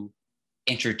guy who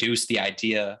introduced the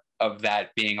idea of that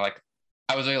being like,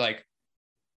 I was really like,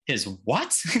 his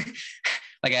what?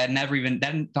 Like, I had never even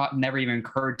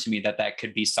occurred to me that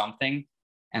could be something.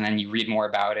 And then you read more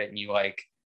about it and you like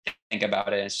think about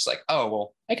it. And it's just like, oh,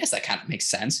 well, I guess that kind of makes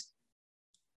sense.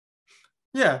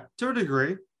 Yeah, to a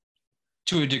degree.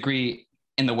 To a degree,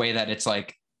 in the way that it's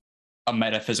like a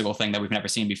metaphysical thing that we've never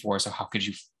seen before. So how could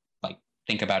you like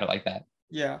think about it like that?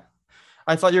 Yeah.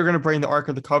 I thought you were going to bring the Ark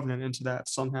of the Covenant into that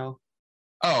somehow.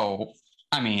 Oh,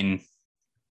 I mean,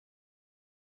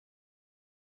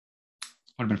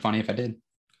 would have been funny if I did.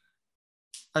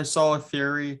 I saw a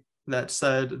theory that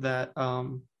said that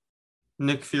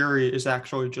Nick Fury is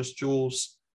actually just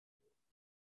Jules.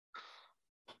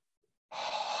 Oh,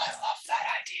 I love that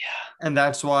idea. And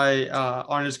that's why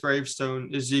on his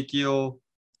gravestone, Ezekiel,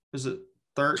 is it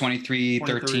 23,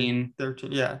 13?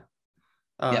 13, yeah.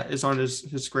 Is on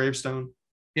his gravestone.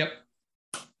 Yep.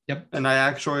 And I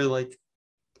actually like,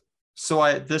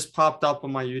 this popped up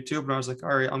on my YouTube and I was like,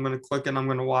 all right, I'm going to click and I'm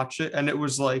going to watch it. And it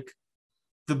was like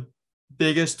the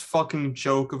biggest fucking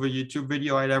joke of a YouTube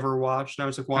video I'd ever watched. And I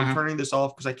was like, well, I'm turning this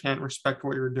off because I can't respect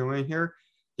what you're doing here.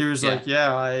 He was like,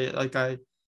 I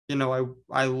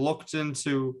looked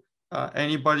into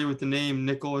anybody with the name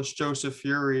Nicholas Joseph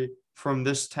Fury from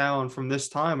this town, from this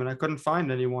time, and I couldn't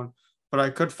find anyone, but I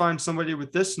could find somebody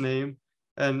with this name.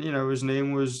 And, you know, his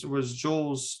name was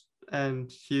Jules, and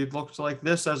he looked like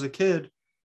this as a kid,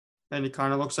 and he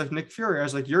kind of looks like Nick Fury. I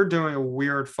was like, you're doing a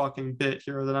weird fucking bit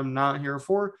here that I'm not here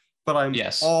for, but I'm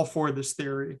all for this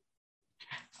theory.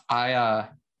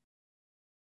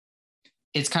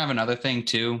 It's kind of another thing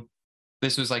too.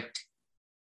 This was like,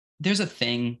 there's a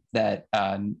thing that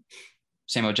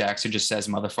Samuel Jackson just says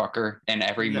motherfucker in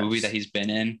every movie that he's been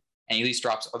in, and he at least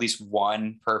drops at least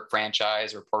one per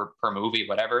franchise or per movie,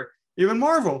 whatever. Even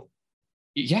Marvel.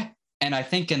 Yeah. And I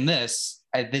think in this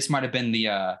might have been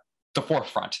the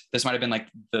forefront. This might have been like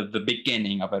the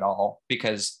beginning of it all,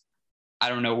 because I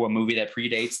don't know what movie that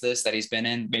predates this that he's been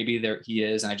in. Maybe he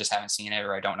is, and I just haven't seen it,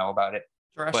 or I don't know about it.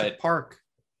 Jurassic Park.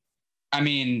 I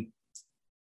mean,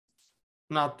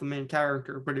 not the main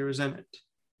character, but he was in it.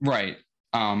 Right.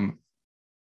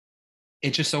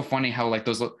 It's just so funny how like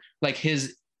those, like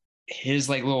his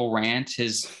like little rant,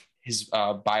 his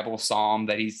Bible psalm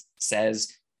that he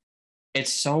says,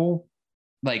 it's so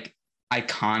like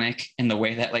iconic in the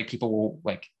way that like people will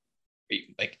like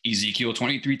like Ezekiel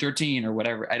 23:13 or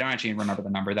whatever. I don't actually remember the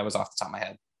number. That was off the top of my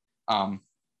head.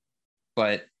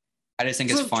 But I just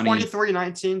think it's funny.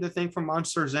 2319, the thing from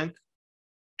Monsters Inc.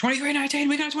 2319.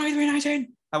 We got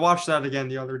 2319. I watched that again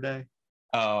the other day.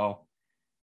 Oh.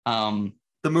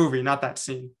 The movie, not that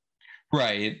scene.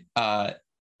 Right.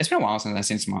 It's been a while since I've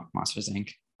seen some Monsters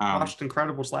Inc. Watched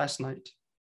Incredibles last night.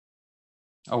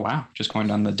 Oh wow, just going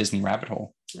down the Disney rabbit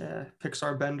hole. Yeah,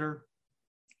 Pixar bender.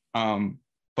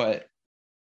 But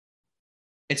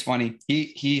it's funny.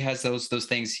 He has those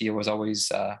things he was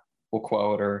always will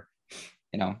quote, or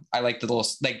I like the little,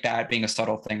 like that being a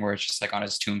subtle thing where it's just like on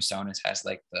his tombstone it has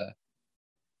like the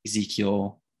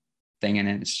Ezekiel thing in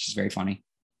it. It's just very funny.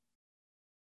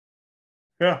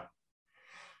 Yeah.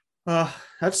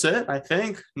 That's it, I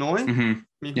think. Noi? Mm-hmm.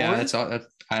 Yeah, that's all.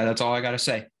 That's all I gotta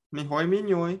say. Mihoy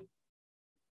minyoy.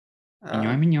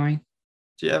 Minyoy.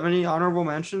 Do you have any honorable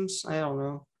mentions? I don't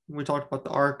know. We talked about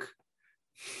the Ark.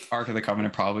 Ark of the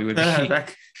Covenant probably would be.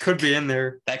 That could be in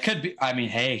there. That could be. I mean,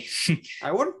 hey.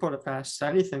 I wouldn't put it past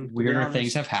anything. Weirder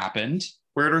things have happened.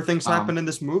 Weirder things happen in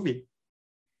this movie.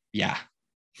 Yeah.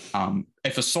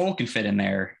 If a soul can fit in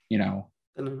there, then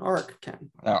an Ark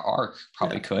can. Ark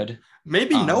probably could.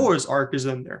 Maybe Noah's Ark is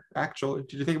in there, actually.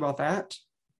 Did you think about that?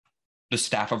 The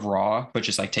Staff of Ra, but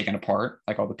just like taken apart,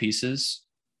 like all the pieces.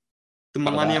 The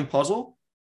Millennium Puzzle?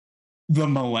 The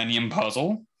Millennium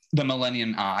Puzzle? The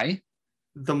Millennium Eye?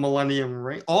 The Millennium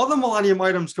Ring? All the Millennium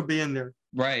items could be in there.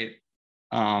 Right.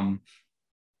 The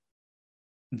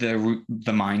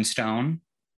Mind Stone.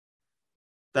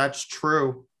 That's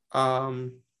true. A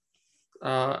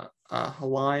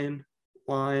line.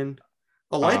 A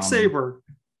lightsaber.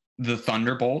 The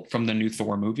Thunderbolt from the new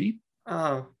Thor movie.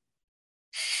 Oh.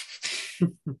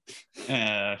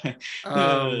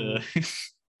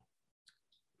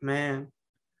 Man.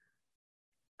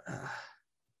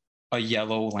 A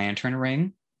yellow lantern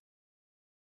ring.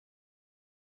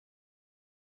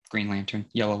 Green Lantern,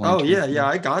 yellow lantern. Oh, yeah,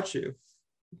 I got you.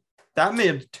 That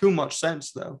made too much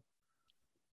sense, though.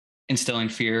 Instilling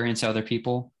fear into other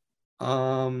people.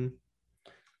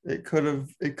 It could have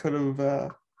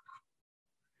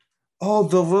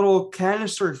the little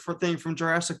canister thing from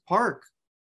Jurassic Park.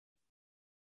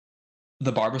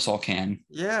 The Barbasol can.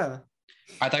 Yeah.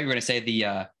 I thought you were going to say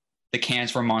the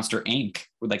cans from Monster Inc.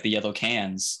 with like the yellow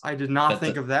cans. I did not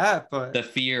think of that, but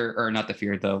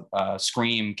the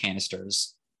Scream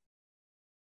canisters.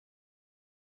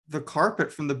 The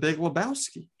carpet from The Big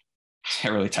Lebowski. I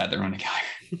really tied their own together.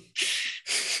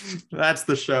 That's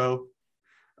the show.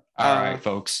 All right,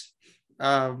 folks.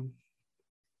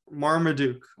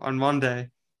 Marmaduke on Monday.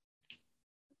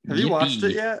 Have you watched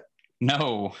it yet?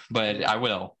 No, but I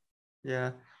will.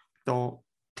 Yeah, don't.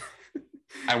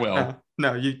 I will.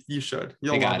 No, you should.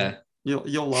 You'll love it.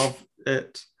 You'll love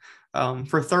it.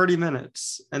 For 30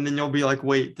 minutes, and then you'll be like,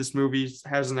 wait, this movie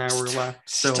has an hour left.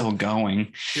 Still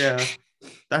going. Yeah.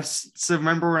 So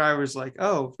remember when I was like,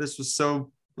 oh, this was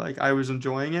so, like, I was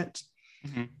enjoying it.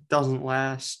 Mm-hmm. Doesn't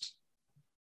last.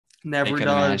 Never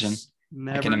does.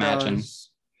 Never I can imagine.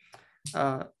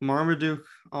 Marmaduke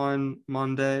on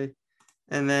Monday,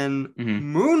 and then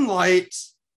Moonlight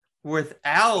with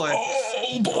Alex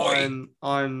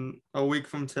on a week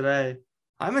from today.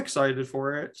 I'm excited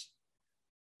for it.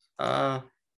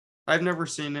 I've never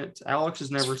seen it. Alex has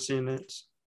never seen it.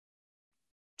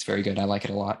 It's very good. I like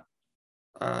it a lot.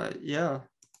 Yeah.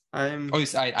 I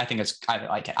think it's. I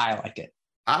like it. I like it.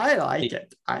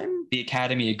 The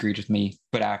Academy agreed with me,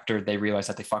 but after they realized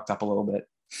that they fucked up a little bit.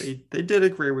 They did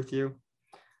agree with you.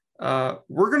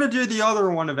 We're gonna do the other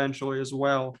one eventually as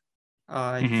well.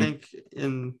 I think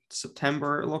in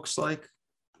September, it looks like,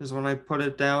 is when I put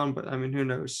it down, but I mean, who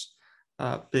knows?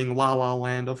 Being La La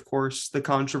Land, of course, the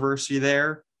controversy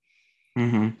there.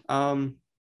 So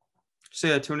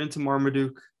yeah, tune into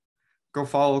Marmaduke. Go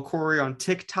follow Corey on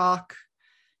TikTok.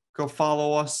 Go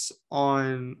follow us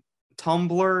on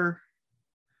Tumblr.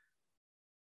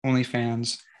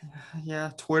 OnlyFans.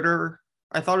 Yeah, Twitter.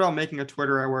 I thought about making a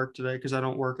Twitter at work today because I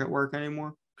don't work at work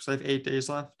anymore because I have 8 days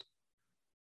left.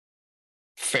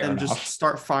 Fair enough. Just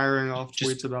start firing off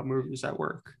tweets about movies at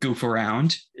work. Goof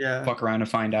around. Yeah. Fuck around and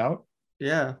find out.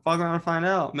 Yeah, fuck around and find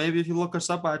out. Maybe if you look us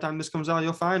up by the time this comes out,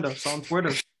 you'll find us on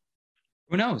Twitter.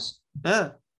 Who knows?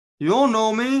 Yeah. You don't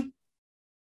know me.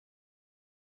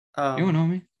 You don't know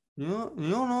me. You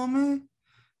don't know me.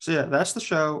 So yeah, that's the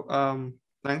show.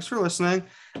 Thanks for listening.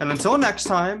 And until next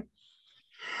time.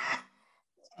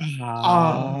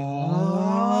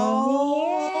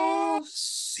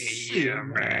 See you,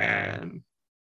 man.